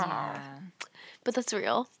Christmas. Yeah. But that's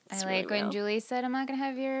real. It's I really like when real. Julie said, I'm not going to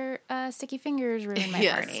have your sticky fingers ruin my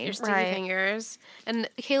Yes, party. your sticky Right. fingers. And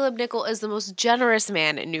Caleb Nickel is the most generous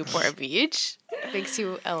man in Newport Beach. Makes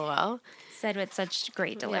you LOL. Said with such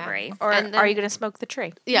great delivery. or And are then- you going to smoke the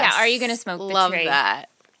tree? Yes. are you gonna smoke the Love tree? that.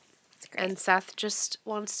 It's great. And Seth just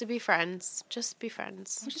wants to be friends. Just be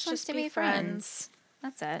friends. Just wants to be friends.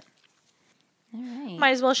 That's it. All right.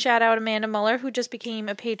 Might as well shout out Amanda Muller, who just became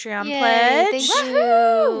a Patreon Yay, pledge. thank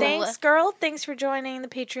you. Thanks, girl. Thanks for joining the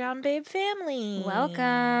Patreon Babe family.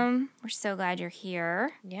 Welcome. We're so glad you're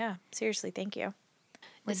here. Yeah, seriously, thank you.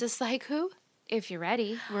 Is this the haiku? If you're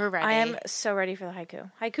ready. We're ready. I am so ready for the haiku.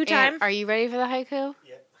 Haiku And time. are you ready for the haiku?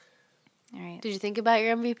 Yep. All right. Did you think about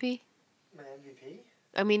your MVP? My MVP?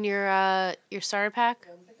 I mean your starter pack?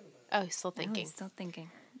 I'm thinking about Oh, he's still Oh, thinking. he's still thinking.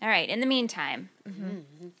 All right. In the meantime.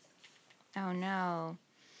 Oh, no.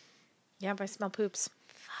 Yep, I smell poops.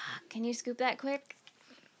 Can you scoop that quick?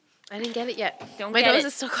 I didn't get it yet. Don't My get nose it.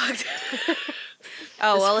 is still clogged.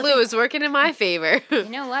 Oh, This well, flu is working in my favor. You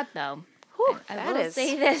know what, though? I that will is-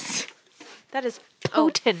 say this. that is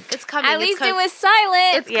potent. It's coming. At it's least it com- was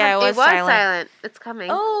silent. It's Yeah, com- it was silent. It's coming.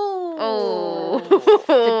 Oh.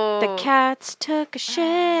 Oh. The cats took a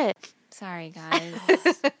shit. Sorry,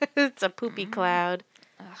 guys. It's a poopy cloud.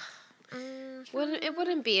 It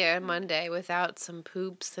wouldn't be a Monday without some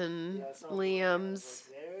poops and Liam's.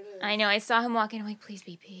 there it is. I know. I saw him walking. I'm like, please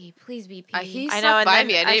be pee. Please be pee. He I stopped know, and by then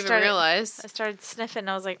me. I I didn't even started- realize. I started sniffing, and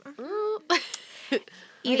I was like, Mm.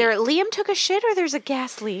 either Liam took a shit or there's a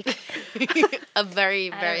gas leak. A very,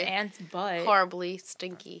 Out of very Aunt's butt. horribly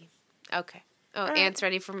stinky. Okay. Oh, right. Ant's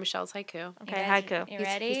ready for Michelle's haiku. Okay, guys, haiku. You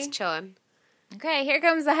ready? He's chilling. Okay, here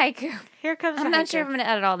comes the haiku. Here comes the I'm not haiku. sure if I'm going to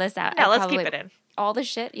edit all this out. No, I let's probably- keep it in. All the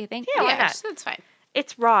shit, you think? Yeah, why not? so it's fine.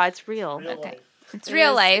 It's raw. It's real. Real Okay. life. It's It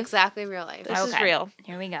real is life. Exactly real life. This is Okay. real.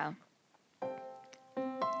 Here we go.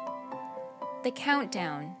 The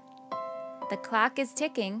countdown. The clock is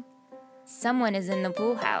ticking. Someone is in the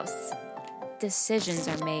pool house. Decisions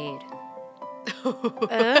are made.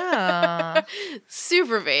 Oh.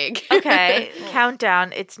 Super vague. Okay,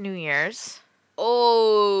 countdown. It's New Year's.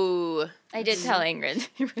 Oh. I did tell Ingrid.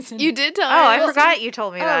 It was in- You did tell Oh, her. I forgot you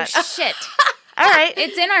told me Oh, that. shit. All right.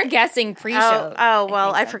 It's in our guessing pre-show. Oh,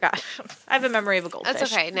 well, I so. forgot. I have a memory of a goldfish.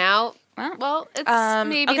 That's okay. Now, Well, well, it's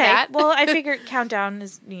maybe okay. that. Well, I figured countdown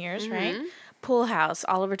is New Year's, right? Pool house.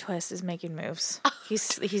 Oliver Twist is making moves. He's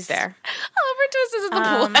there. Oliver Twist is in the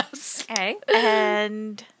pool house. Okay.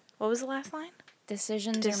 And what was the last line?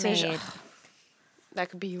 Decisions Decision- are made. That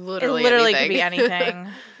could be It literally literally anything. could be anything,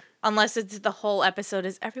 unless it's the whole episode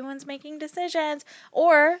is everyone's making decisions,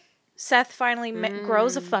 or Seth finally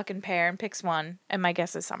grows a fucking pair and picks one. And my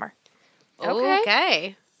guess is Summer. Okay.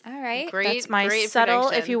 Okay. All right. Great. That's my great subtle.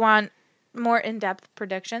 prediction. If you want more in-depth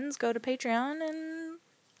predictions, go to Patreon, and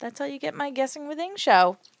that's how you get my Guessing with Ing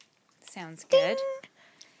show. Sounds good.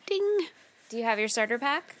 Ding. Do you have your starter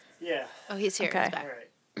pack? Yeah. Oh, he's here. Okay. He's All back.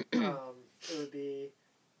 right. It would be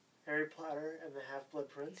Harry Potter and the Half-Blood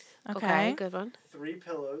Prince. Okay. Good one. 3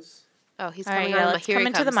 pillows. Oh, he's All right, coming yeah, on. let's Here come he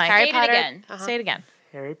into the comes. mic. Say Harry it Potter. again. Say it again.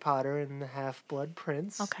 Harry Potter and the Half-Blood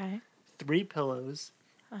Prince. Okay. 3 pillows.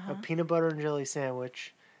 A peanut butter and jelly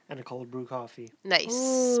sandwich. And a cold brew coffee. Nice.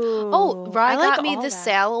 Ooh, Oh, Rye I like got me all the that.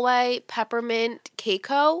 sail away peppermint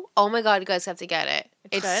Keiko. Oh my god, you guys have to get it.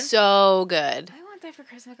 It's good? so good. I want that for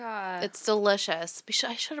Chrismukkah. It's delicious.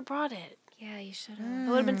 I should have brought it. Yeah, you should It have.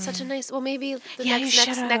 would have been such a nice. Well, maybe the Yeah, you next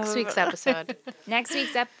should've. week's episode. Next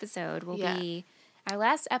week's episode will Yeah. be our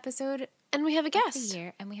last episode And we have a of the guest.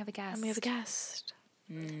 year, and we have a guest. And we have a guest.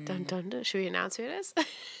 Dun dun dun. Should we announce who it is?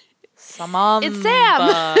 Samantha. It's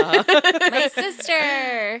Sam. My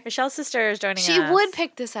sister. sister. Michelle's sister is joining us. She would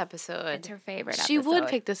pick this episode. It's her favorite She would episode.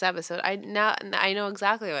 pick this episode. I know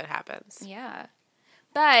exactly what happens. Yeah.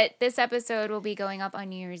 But this episode will be going up on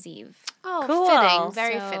New Year's Eve. Oh, Cool. fitting.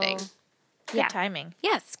 Very So- fitting. Good Yeah. timing.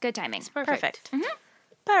 Yes, good timing. Perfect.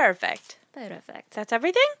 Perfect. Perfect. That's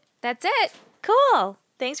everything? That's it. Cool.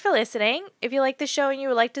 Thanks for listening. If you like the show and you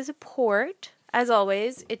would like to support, as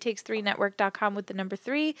always, it takes 3network.com with the number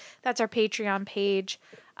 3. That's our Patreon page.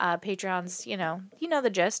 Patreon's, you know the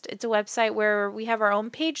gist. It's a website where we have our own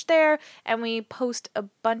page there and we post a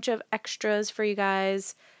bunch of extras for you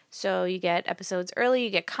guys. So you get episodes early, you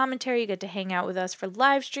get commentary, you get to hang out with us for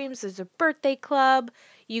live streams. There's a birthday club.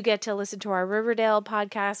 You get to listen to our Riverdale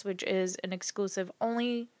podcast, which is an exclusive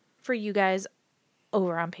only for you guys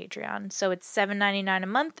over on Patreon. So it's $7.99 a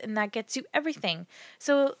month, and that gets you everything.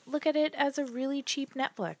 So look at it as a really cheap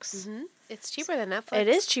Netflix. It's cheaper than Netflix. It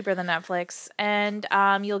is cheaper than Netflix, and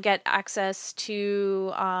you'll get access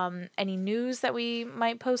to any news that we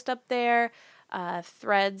might post up there,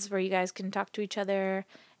 threads where you guys can talk to each other,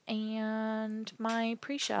 and my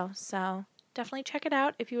pre-show. So definitely check it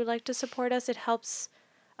out if you would like to support us. It helps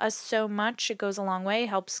us so much. It goes a long way. It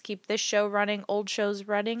helps keep this show running, old shows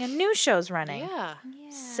running, and new shows running. Yeah.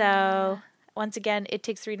 So once again, it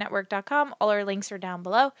takes3network.com. All our links are down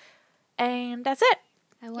below. And that's it.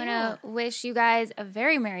 I want to wish you guys a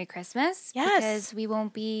very Merry Christmas. Yes. Because we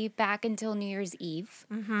won't be back until New Year's Eve.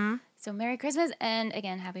 Mm-hmm. So Merry Christmas, and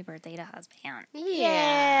again, happy birthday to husband.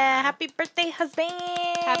 Yeah. Happy birthday, husband.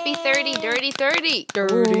 Happy 30, dirty 30.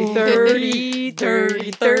 Dirty 30,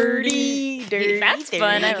 dirty 30, dirty. That's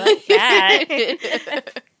fun. I like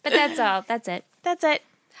that. But that's all. That's it. That's it.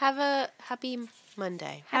 Have a happy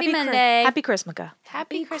Monday. Happy Monday. Happy Chrismukkah.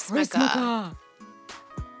 Happy Chrismukkah.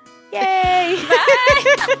 Yay.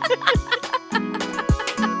 Bye.